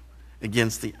yourself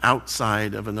against the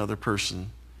outside of another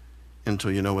person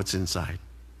until you know what's inside.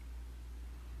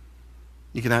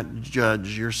 You cannot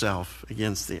judge yourself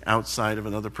against the outside of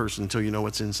another person until you know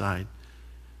what's inside,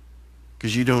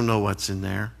 because you don't know what's in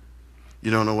there.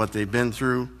 You don't know what they've been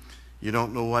through. You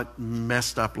don't know what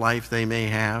messed up life they may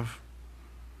have.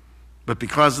 But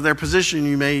because of their position,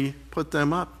 you may put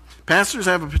them up. Pastors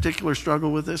have a particular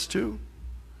struggle with this too,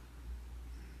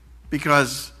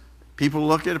 because people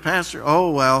look at a pastor,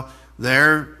 oh, well,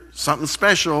 they're something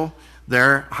special.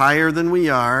 They're higher than we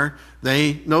are.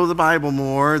 They know the Bible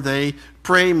more. They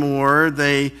pray more.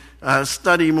 They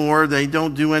study more. They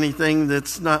don't do anything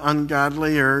that's not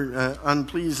ungodly or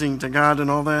unpleasing to God and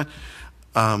all that.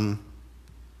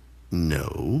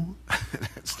 No,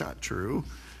 that's not true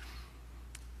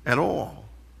at all.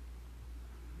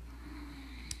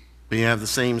 We have the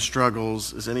same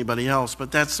struggles as anybody else,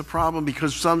 but that's the problem,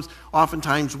 because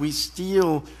oftentimes we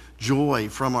steal joy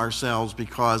from ourselves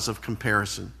because of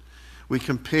comparison. We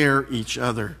compare each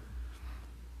other,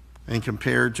 and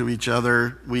compared to each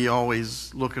other, we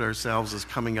always look at ourselves as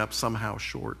coming up somehow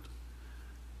short.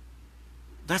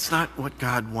 That's not what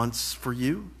God wants for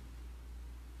you.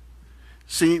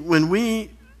 See, when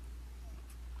we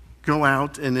go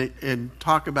out and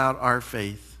talk about our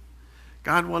faith,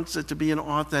 God wants it to be an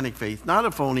authentic faith, not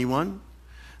a phony one.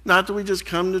 Not that we just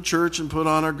come to church and put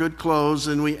on our good clothes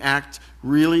and we act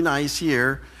really nice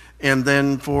here, and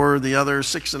then for the other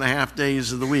 6.5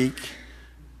 days of the week,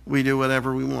 we do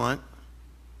whatever we want.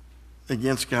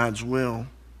 against God's will.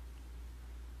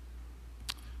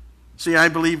 See, I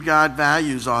believe God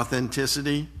values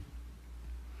authenticity.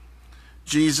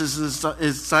 Jesus and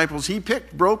his disciples, he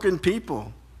picked broken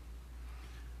people.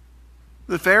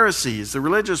 The Pharisees, the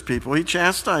religious people, he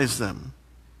chastised them.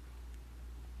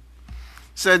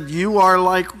 Said, you are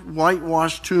like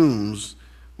whitewashed tombs,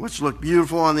 which look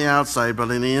beautiful on the outside, but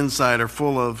on the inside are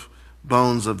full of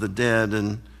bones of the dead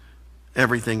and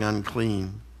everything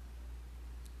unclean.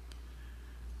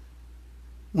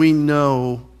 We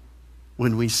know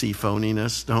when we see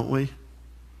phoniness, don't we?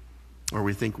 Or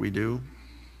we think we do.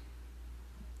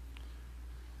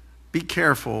 Be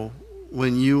careful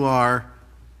when you are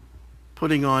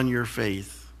putting on your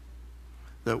faith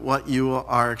that what you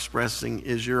are expressing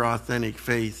is your authentic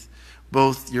faith,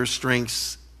 both your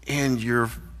strengths and your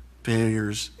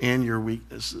failures and your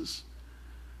weaknesses.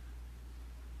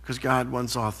 Because God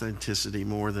wants authenticity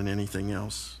more than anything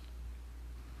else.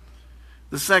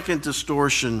 The second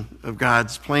distortion of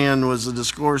God's plan was a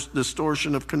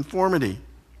distortion of conformity.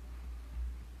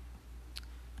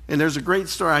 And there's a great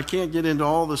story. I can't get into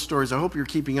all the stories. I hope you're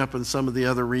keeping up on some of the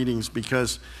other readings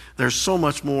because there's so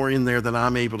much more in there than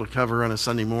I'm able to cover on a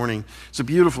Sunday morning. It's a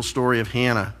beautiful story of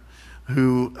Hannah,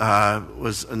 who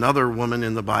was another woman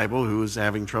in the Bible who was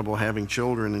having trouble having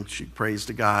children, and she prays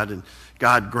to God, and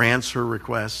God grants her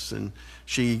requests, and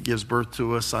she gives birth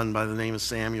to a son by the name of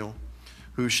Samuel,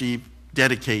 who she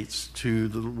dedicates to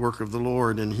the work of the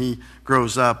Lord, and he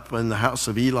grows up in the house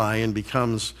of Eli and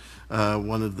becomes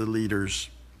one of the leaders.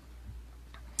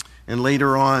 And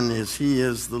later on, as he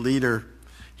is the leader,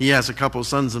 he has a couple of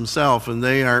sons himself, and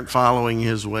they aren't following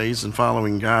his ways and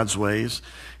following God's ways.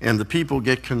 And the people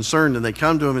get concerned, and they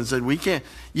come to him and said,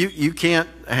 you can't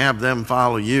have them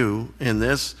follow you in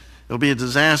this. It'll be a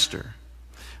disaster.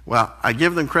 Well, I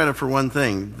give them credit for one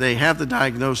thing. They have the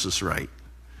diagnosis right.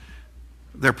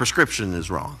 Their prescription is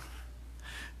wrong.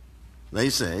 They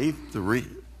say,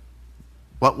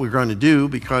 what we're going to do,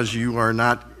 because you are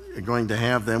not going to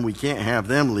have them, we can't have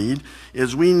them lead,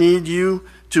 is we need you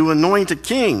to anoint a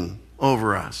king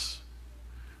over us.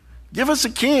 Give us a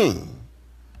king.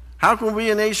 How can we be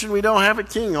a nation we don't have a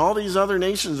king? All these other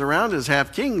nations around us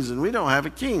have kings, and we don't have a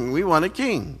king. We want a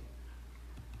king.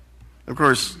 Of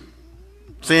course,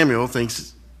 Samuel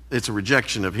thinks it's a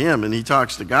rejection of him, and he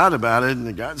talks to God about it,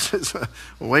 and God says,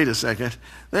 well, wait a second.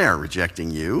 They aren't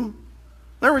rejecting you.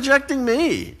 They're rejecting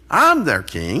me. I'm their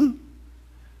king.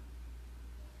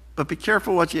 But be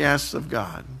careful what you ask of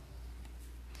God,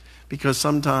 because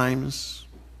sometimes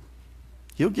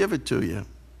he'll give it to you,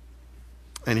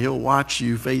 and he'll watch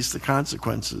you face the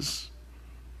consequences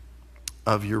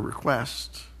of your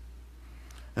request.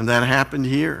 And that happened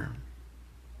here.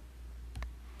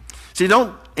 See,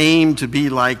 don't aim to be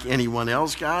like anyone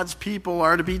else. God's people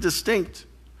are to be distinct.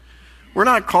 We're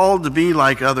not called to be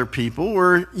like other people.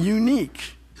 We're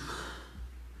unique.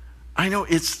 I know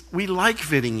we like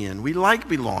fitting in. We like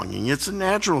belonging. It's a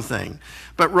natural thing.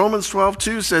 But Romans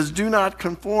 12:2 says, do not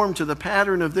conform to the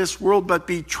pattern of this world, but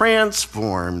be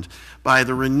transformed by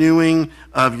the renewing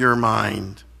of your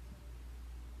mind.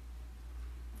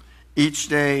 Each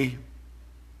day,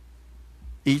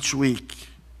 each week,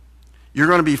 you're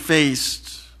going to be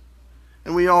faced,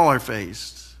 and we all are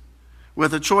faced,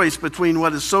 with a choice between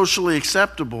what is socially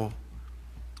acceptable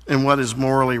and what is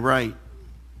morally right.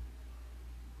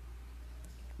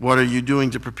 What are you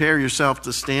doing to prepare yourself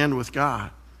to stand with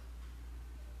God?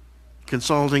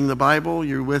 Consulting the Bible,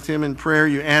 you're with him in prayer,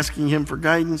 you're asking him for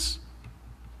guidance.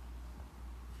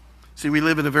 See, we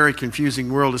live in a very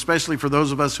confusing world, especially for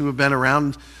those of us who have been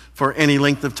around for any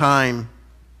length of time.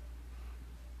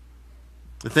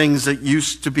 The things that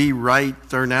used to be right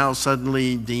are now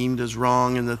suddenly deemed as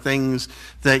wrong, and the things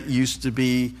that used to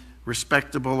be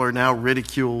respectable are now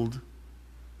ridiculed.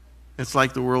 It's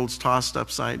like the world's tossed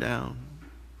upside down.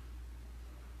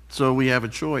 So we have a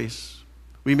choice.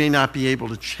 We may not be able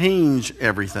to change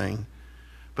everything,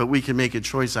 but we can make a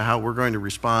choice of how we're going to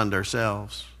respond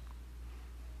ourselves.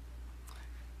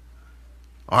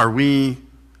 Are we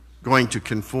going to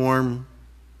conform,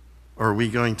 or are we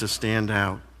going to stand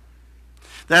out?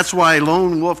 That's why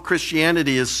lone wolf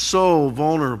Christianity is so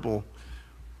vulnerable.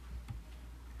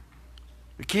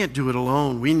 We can't do it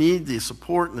alone. We need the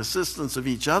support and assistance of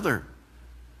each other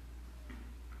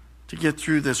to get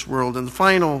through this world. And the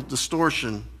final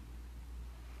distortion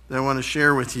that I want to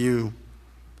share with you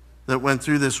that went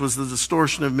through this was the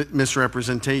distortion of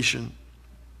misrepresentation.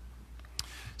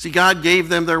 See, God gave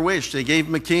them their wish. They gave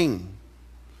him a king.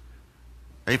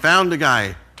 They found a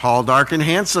guy, tall, dark, and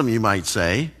handsome, you might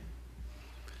say.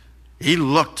 He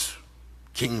looked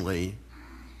kingly,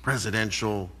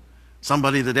 presidential,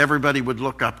 somebody that everybody would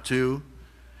look up to.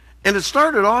 And it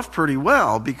started off pretty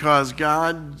well because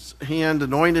God's hand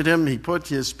anointed him. He put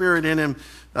his spirit in him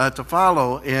to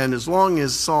follow. And as long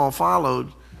as Saul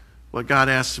followed what God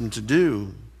asked him to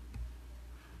do,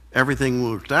 everything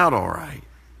worked out all right.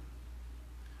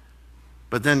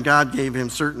 But then God gave him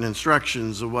certain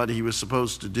instructions of what he was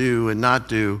supposed to do and not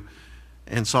do.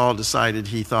 And Saul decided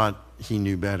he thought he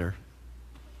knew better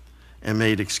and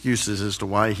made excuses as to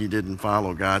why he didn't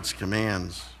follow God's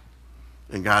commands.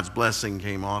 And God's blessing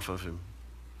came off of him.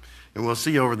 And we'll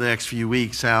see over the next few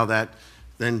weeks how that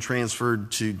then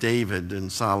transferred to David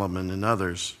and Solomon and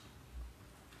others.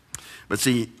 But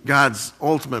see, God's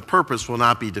ultimate purpose will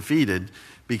not be defeated,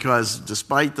 because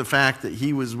despite the fact that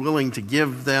he was willing to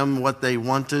give them what they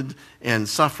wanted and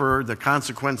suffer the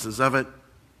consequences of it,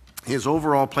 his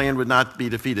overall plan would not be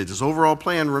defeated. His overall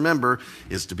plan, remember,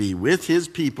 is to be with his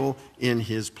people in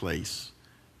his place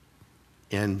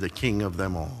and the king of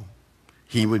them all.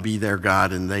 He would be their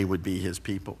God and they would be his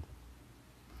people.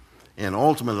 And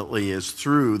ultimately is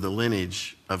through the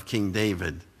lineage of King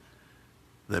David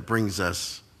that brings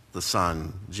us the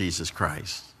Son, Jesus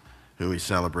Christ, who we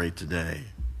celebrate today.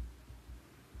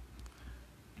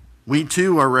 We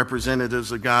too are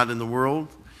representatives of God in the world.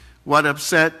 What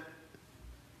upset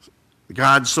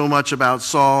God so much about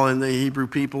Saul and the Hebrew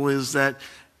people is that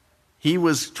he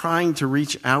was trying to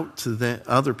reach out to the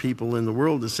other people in the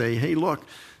world to say, hey, look,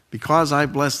 because I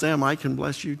bless them, I can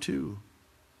bless you too.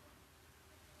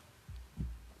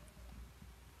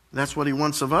 That's what he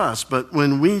wants of us. But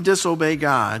when we disobey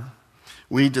God,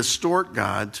 we distort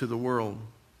God to the world,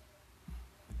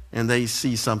 and they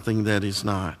see something that is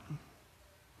not.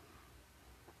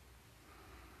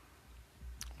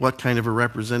 What kind of a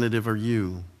representative are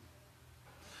you?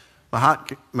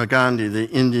 Mahatma Gandhi, the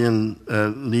Indian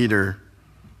leader,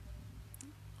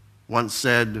 once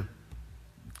said,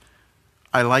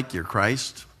 I like your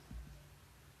Christ.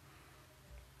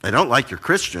 I don't like your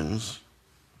Christians.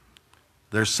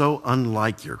 They're so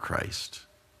unlike your Christ.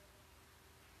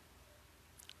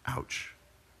 Ouch.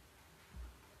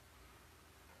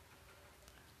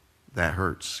 That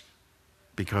hurts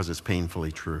because it's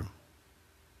painfully true.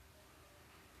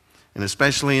 And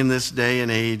especially in this day and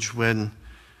age when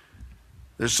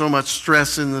there's so much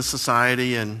stress in the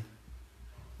society and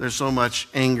there's so much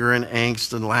anger and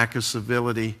angst and lack of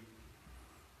civility,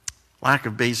 lack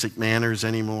of basic manners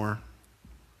anymore,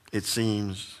 it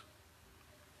seems.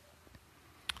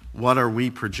 What are we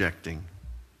projecting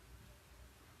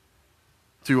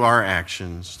through our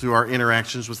actions, through our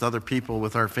interactions with other people,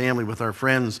 with our family, with our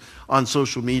friends, on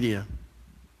social media?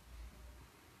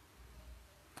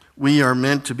 We are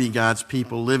meant to be God's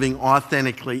people, living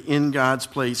authentically in God's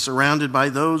place, surrounded by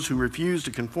those who refuse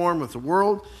to conform with the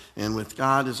world and with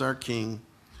God as our King,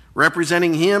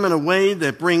 representing him in a way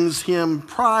that brings him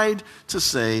pride to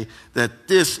say that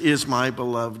this is my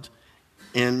beloved,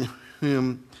 in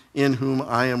whom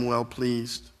I am well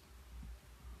pleased.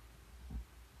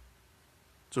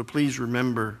 So please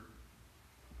remember,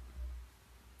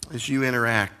 as you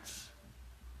interact,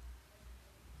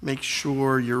 make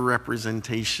sure your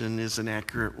representation is an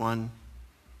accurate one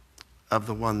of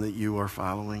the one that you are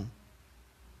following.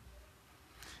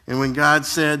 And when God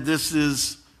said, this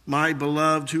is my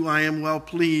beloved, who I am well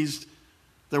pleased,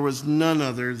 there was none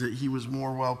other that he was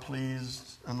more well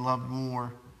pleased and loved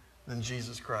more than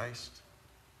Jesus Christ.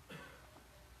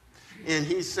 And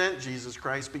he sent Jesus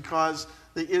Christ because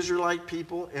the Israelite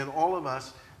people and all of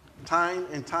us, time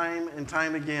and time and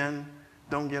time again,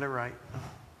 don't get it right.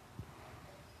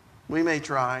 We may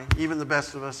try, even the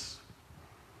best of us,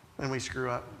 and we screw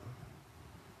up.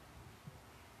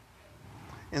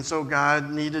 And so God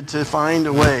needed to find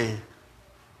a way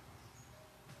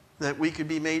that we could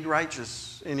be made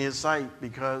righteous in his sight,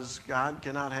 because God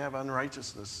cannot have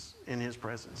unrighteousness in his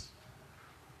presence.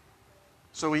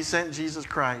 So he sent Jesus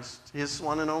Christ, his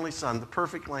one and only Son, the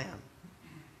perfect Lamb,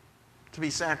 to be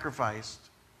sacrificed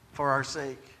for our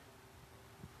sake.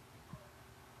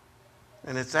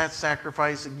 And it's that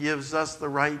sacrifice that gives us the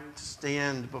right to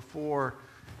stand before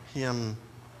him,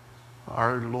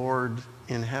 our Lord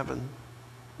in heaven,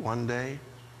 one day.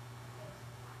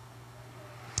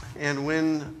 And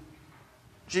when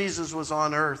Jesus was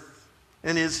on earth,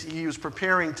 and he was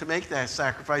preparing to make that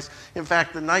sacrifice, in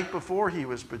fact, the night before he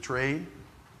was betrayed,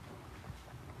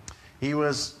 he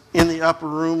was in the upper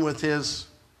room with his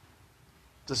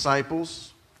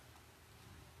disciples,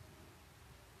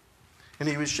 and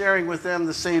he was sharing with them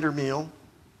the Seder meal,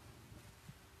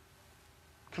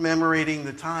 commemorating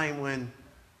the time when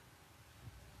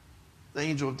the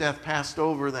angel of death passed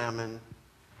over them and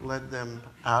led them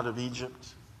out of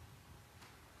Egypt.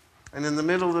 And in the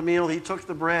middle of the meal, he took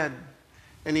the bread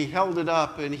and he held it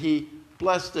up and he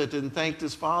blessed it and thanked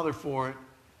his Father for it,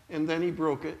 and then he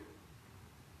broke it.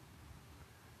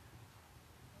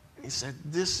 He said,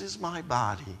 "This is my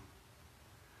body,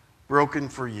 broken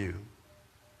for you.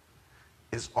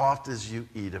 As oft as you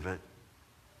eat of it,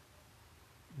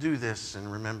 do this in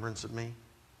remembrance of me."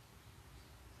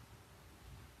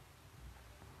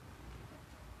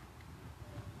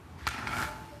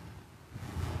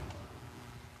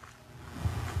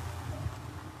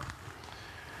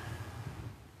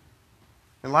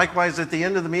 And likewise, at the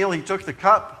end of the meal, he took the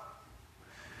cup.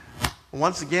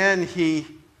 Once again, he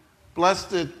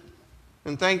blessed it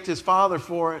and thanked his Father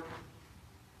for it.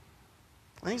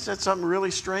 And he said something really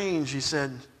strange. He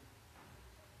said,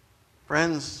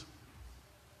 "Friends,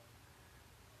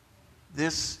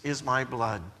 this is my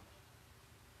blood.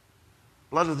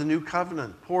 Blood of the new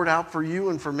covenant, poured out for you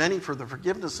and for many for the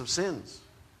forgiveness of sins.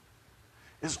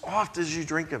 As oft as you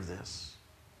drink of this,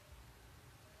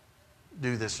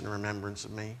 do this in remembrance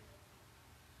of me."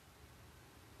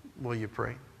 Will you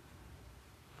pray?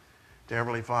 Dear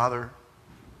Heavenly Father,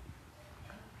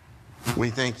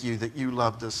 we thank you that you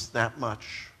loved us that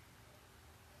much,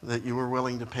 that you were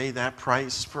willing to pay that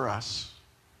price for us.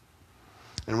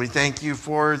 And we thank you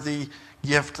for the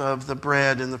gift of the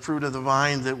bread and the fruit of the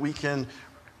vine, that we can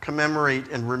commemorate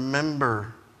and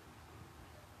remember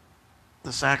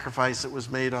the sacrifice that was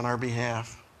made on our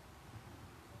behalf.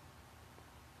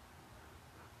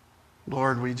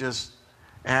 Lord, we just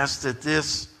ask that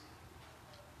this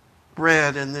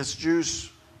bread and this juice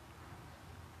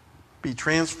be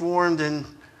transformed and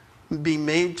be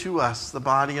made to us the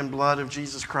body and blood of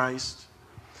Jesus Christ,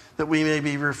 that we may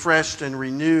be refreshed and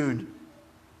renewed,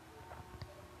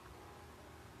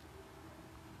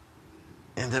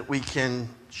 and that we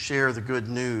can share the good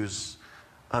news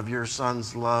of your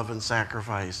Son's love and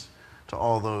sacrifice to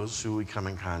all those who we come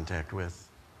in contact with.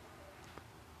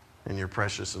 In your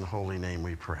precious and holy name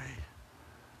we pray.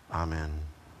 Amen.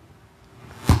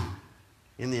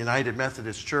 In the United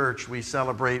Methodist Church, we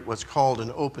celebrate what's called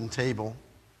an open table,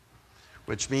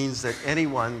 which means that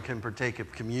anyone can partake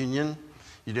of communion.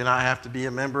 You do not have to be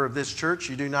a member of this church.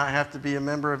 You do not have to be a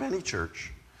member of any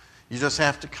church. You just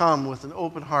have to come with an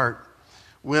open heart,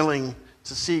 willing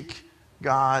to seek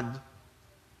God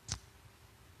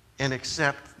and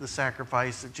accept the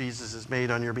sacrifice that Jesus has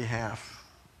made on your behalf.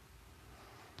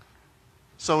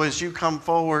 So as you come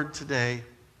forward today,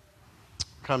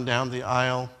 come down the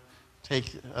aisle,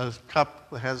 take a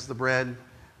cup that has the bread.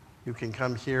 You can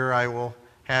come here. I will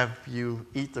have you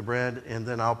eat the bread, and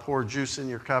then I'll pour juice in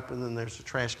your cup, and then there's a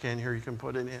trash can here you can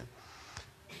put it in.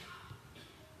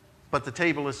 But the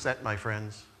table is set, my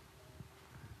friends.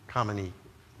 Come and eat.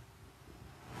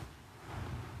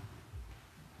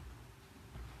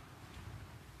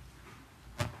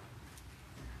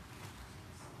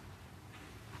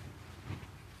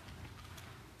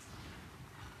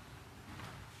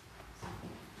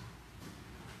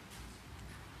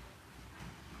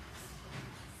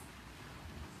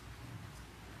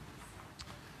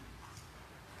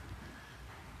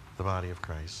 The body of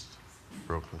Christ,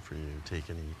 broken for you. Take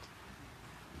and eat.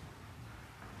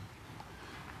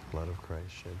 Blood of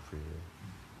Christ shed for you.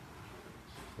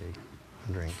 Take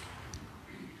and drink.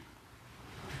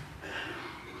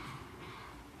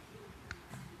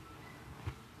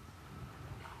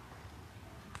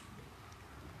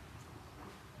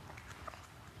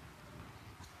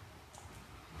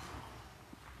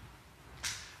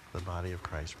 The body of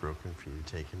Christ broken for you.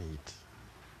 Take and eat.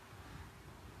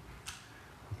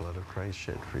 The blood of Christ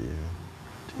shed for you.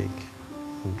 Take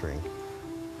and drink.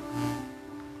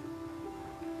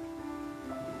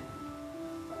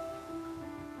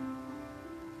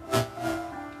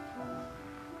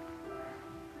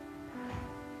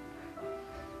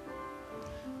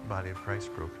 The body of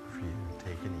Christ broken for you.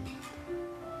 Take and eat.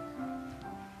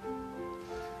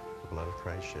 The blood of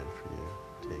Christ shed for you.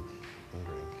 Take and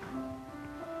drink.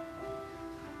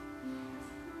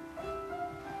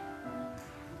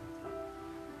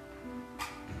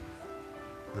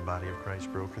 The body of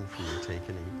Christ broken for you. Take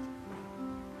and eat.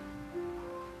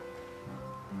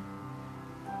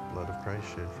 Blood of Christ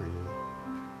shed for you.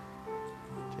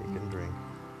 Take and drink.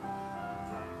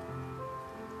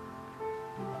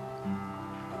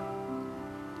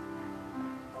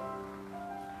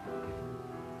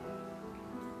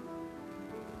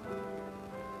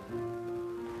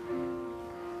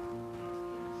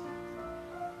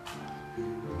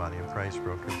 The body of Christ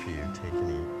broken for you. Take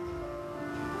and eat.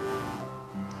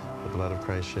 The blood of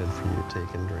Christ shed for you.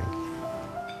 Take and drink.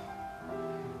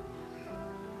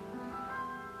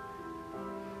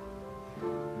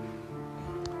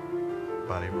 The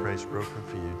body of Christ broken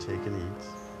for you. Take and eat.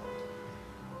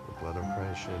 The blood of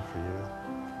Christ shed for you.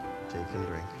 Take and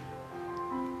drink.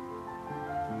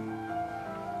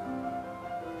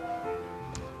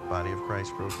 Body of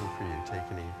Christ broken for you. Take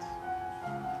and eat.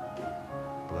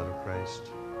 Blood of Christ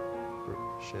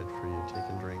shed for you. Take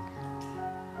and drink.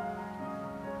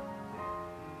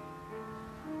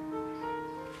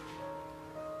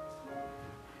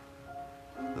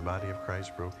 The body of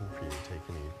Christ broken for you. Take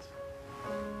and eat.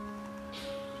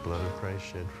 Blood of Christ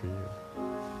shed for you.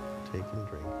 Take and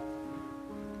drink.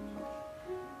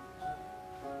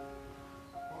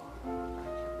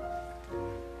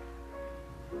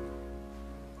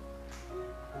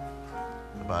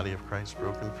 The body of Christ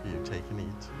broken for you. Take and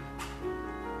eat.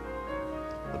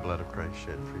 The blood of Christ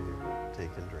shed for you.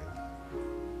 Take and drink.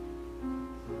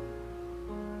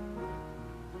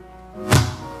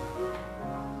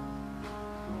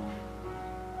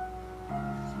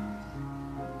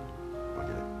 Look at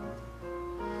it.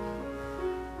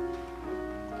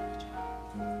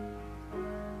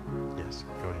 Yes,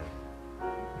 go ahead.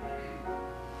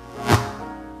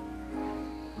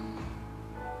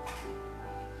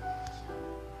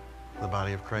 The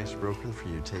body of Christ broken for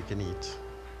you. Take and eat.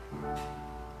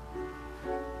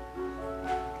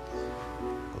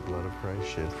 The blood of Christ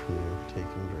shed for you. Take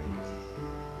and drink.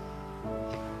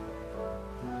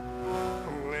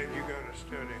 I'm glad you got a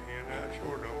study hand. I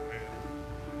sure don't have it.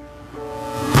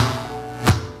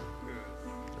 Good.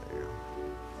 There you go.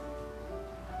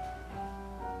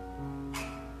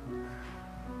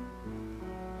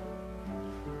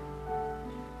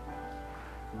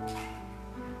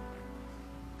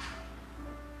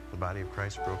 The body of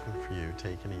Christ broken for you.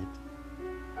 Take and eat.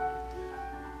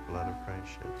 Blood of Christ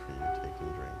shed for you. Take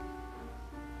and drink.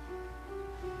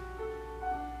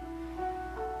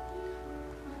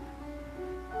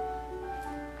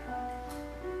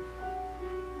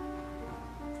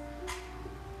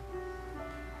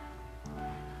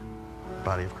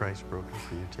 Body of Christ broken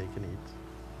for you. Take and eat.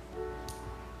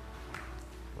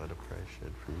 Blood of Christ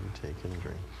shed for you. Take and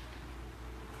drink.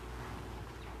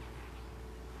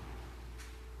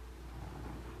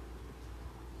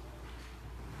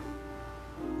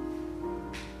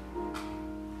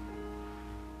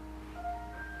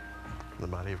 The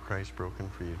body of Christ broken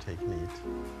for you. Take and eat.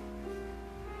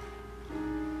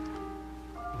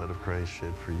 Blood of Christ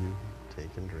shed for you.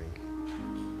 Take and drink.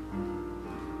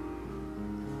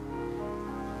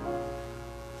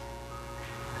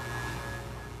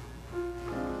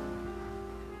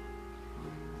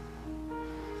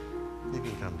 You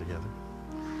can come together.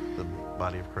 The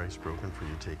body of Christ broken for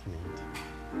you. Take and eat.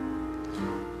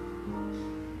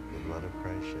 The blood of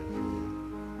Christ shed for you.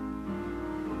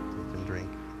 Take and drink.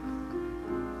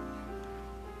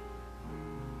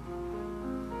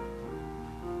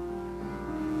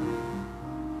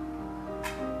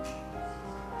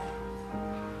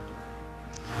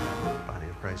 Body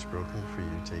of Christ broken for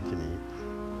you. Take and eat.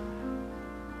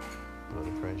 Blood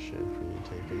of Christ shed for you.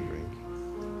 Take and drink.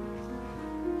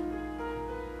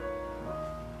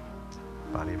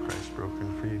 Body of Christ broken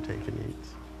for you. Take and eat.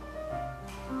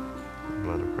 The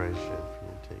blood of Christ shed for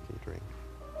you. Take and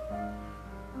drink.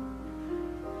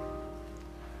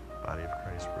 Body of Christ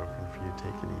broken for you.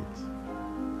 Take and eat.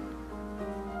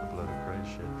 The blood of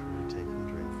Christ shed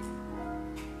for you.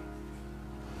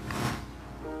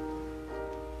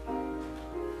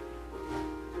 Take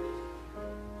and drink.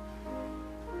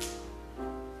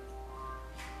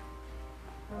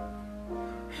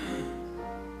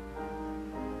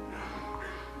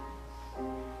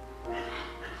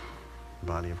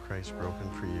 Body of Christ broken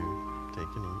for you.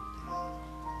 Take and eat.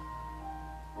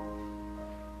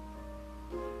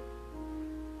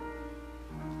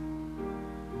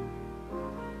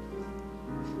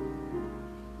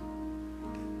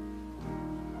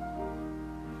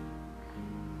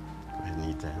 Go ahead and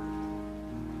eat that.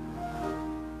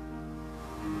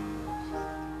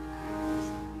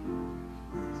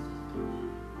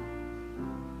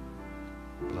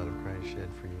 Blood of Christ shed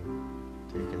for you.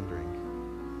 Take and drink.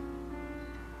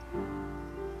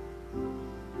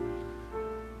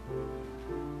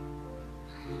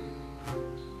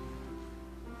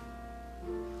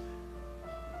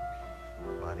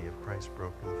 Body of Christ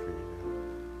broken for you.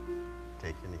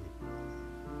 Take and eat.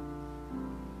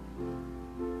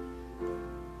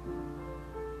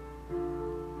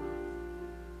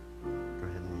 Go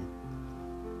ahead and eat.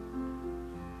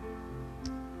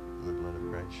 And the blood of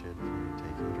Christ shed for you.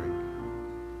 Take and drink.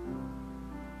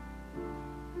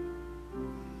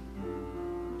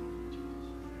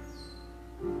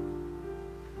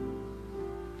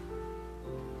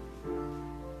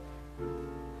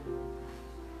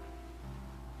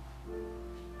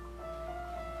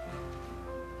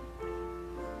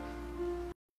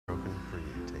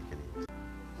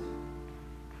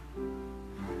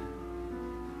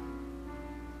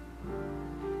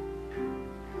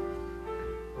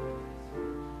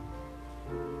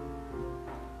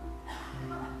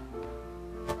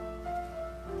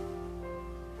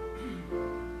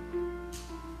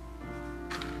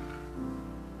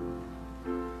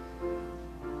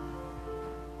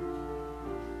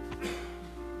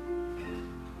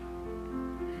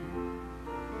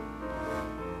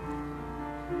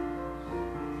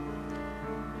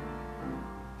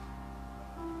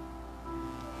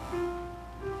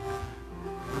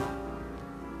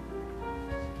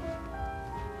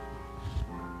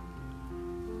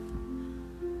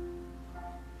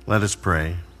 Let us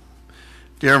pray.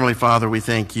 Dear Heavenly Father, we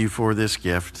thank you for this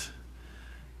gift.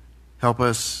 Help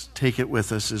us take it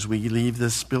with us as we leave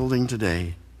this building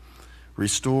today,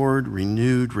 restored,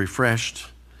 renewed, refreshed,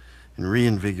 and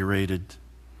reinvigorated,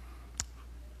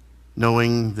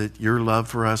 knowing that your love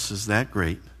for us is that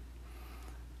great,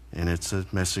 and it's a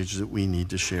message that we need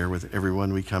to share with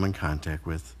everyone we come in contact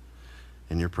with.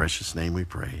 In your precious name we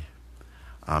pray.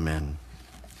 Amen.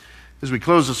 As we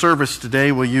close the service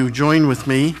today, will you join with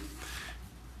me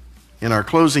in our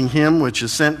closing hymn, which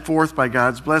is Sent Forth by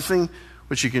God's Blessing,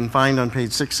 which you can find on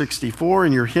page 664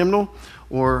 in your hymnal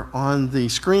or on the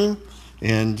screen.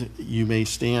 And you may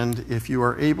stand if you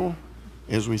are able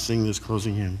as we sing this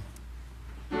closing hymn.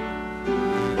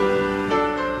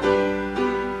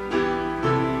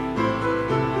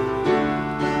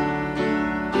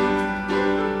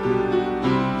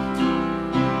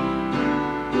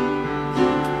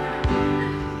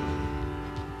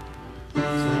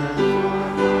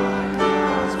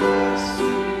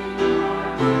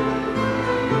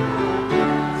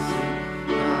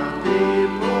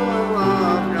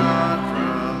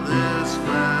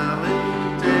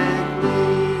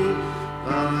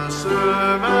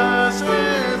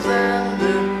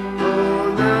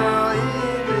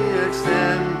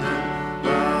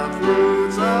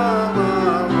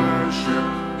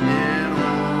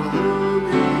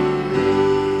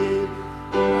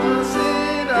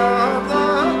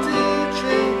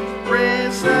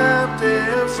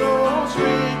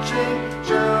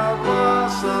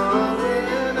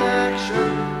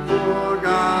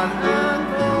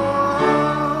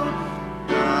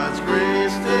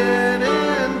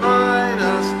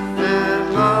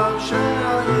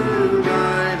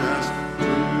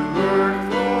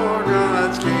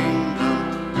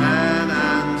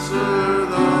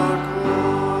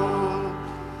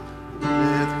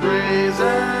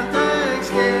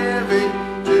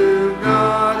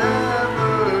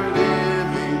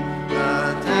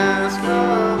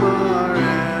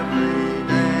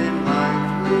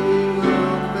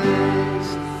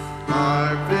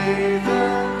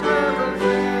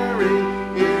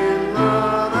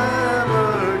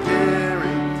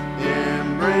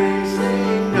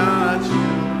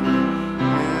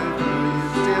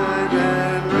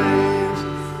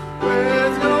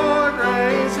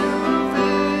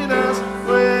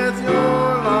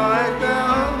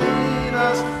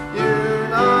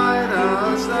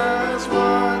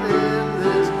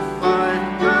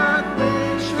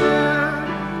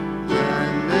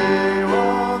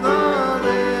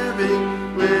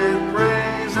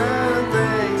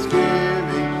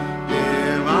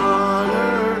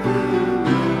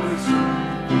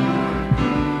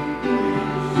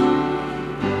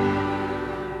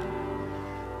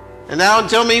 Now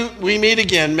until we meet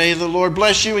again, may the Lord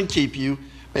bless you and keep you.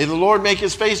 May the Lord make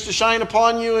his face to shine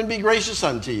upon you and be gracious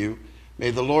unto you. May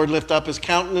the Lord lift up his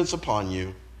countenance upon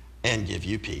you and give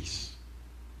you peace.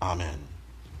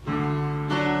 Amen.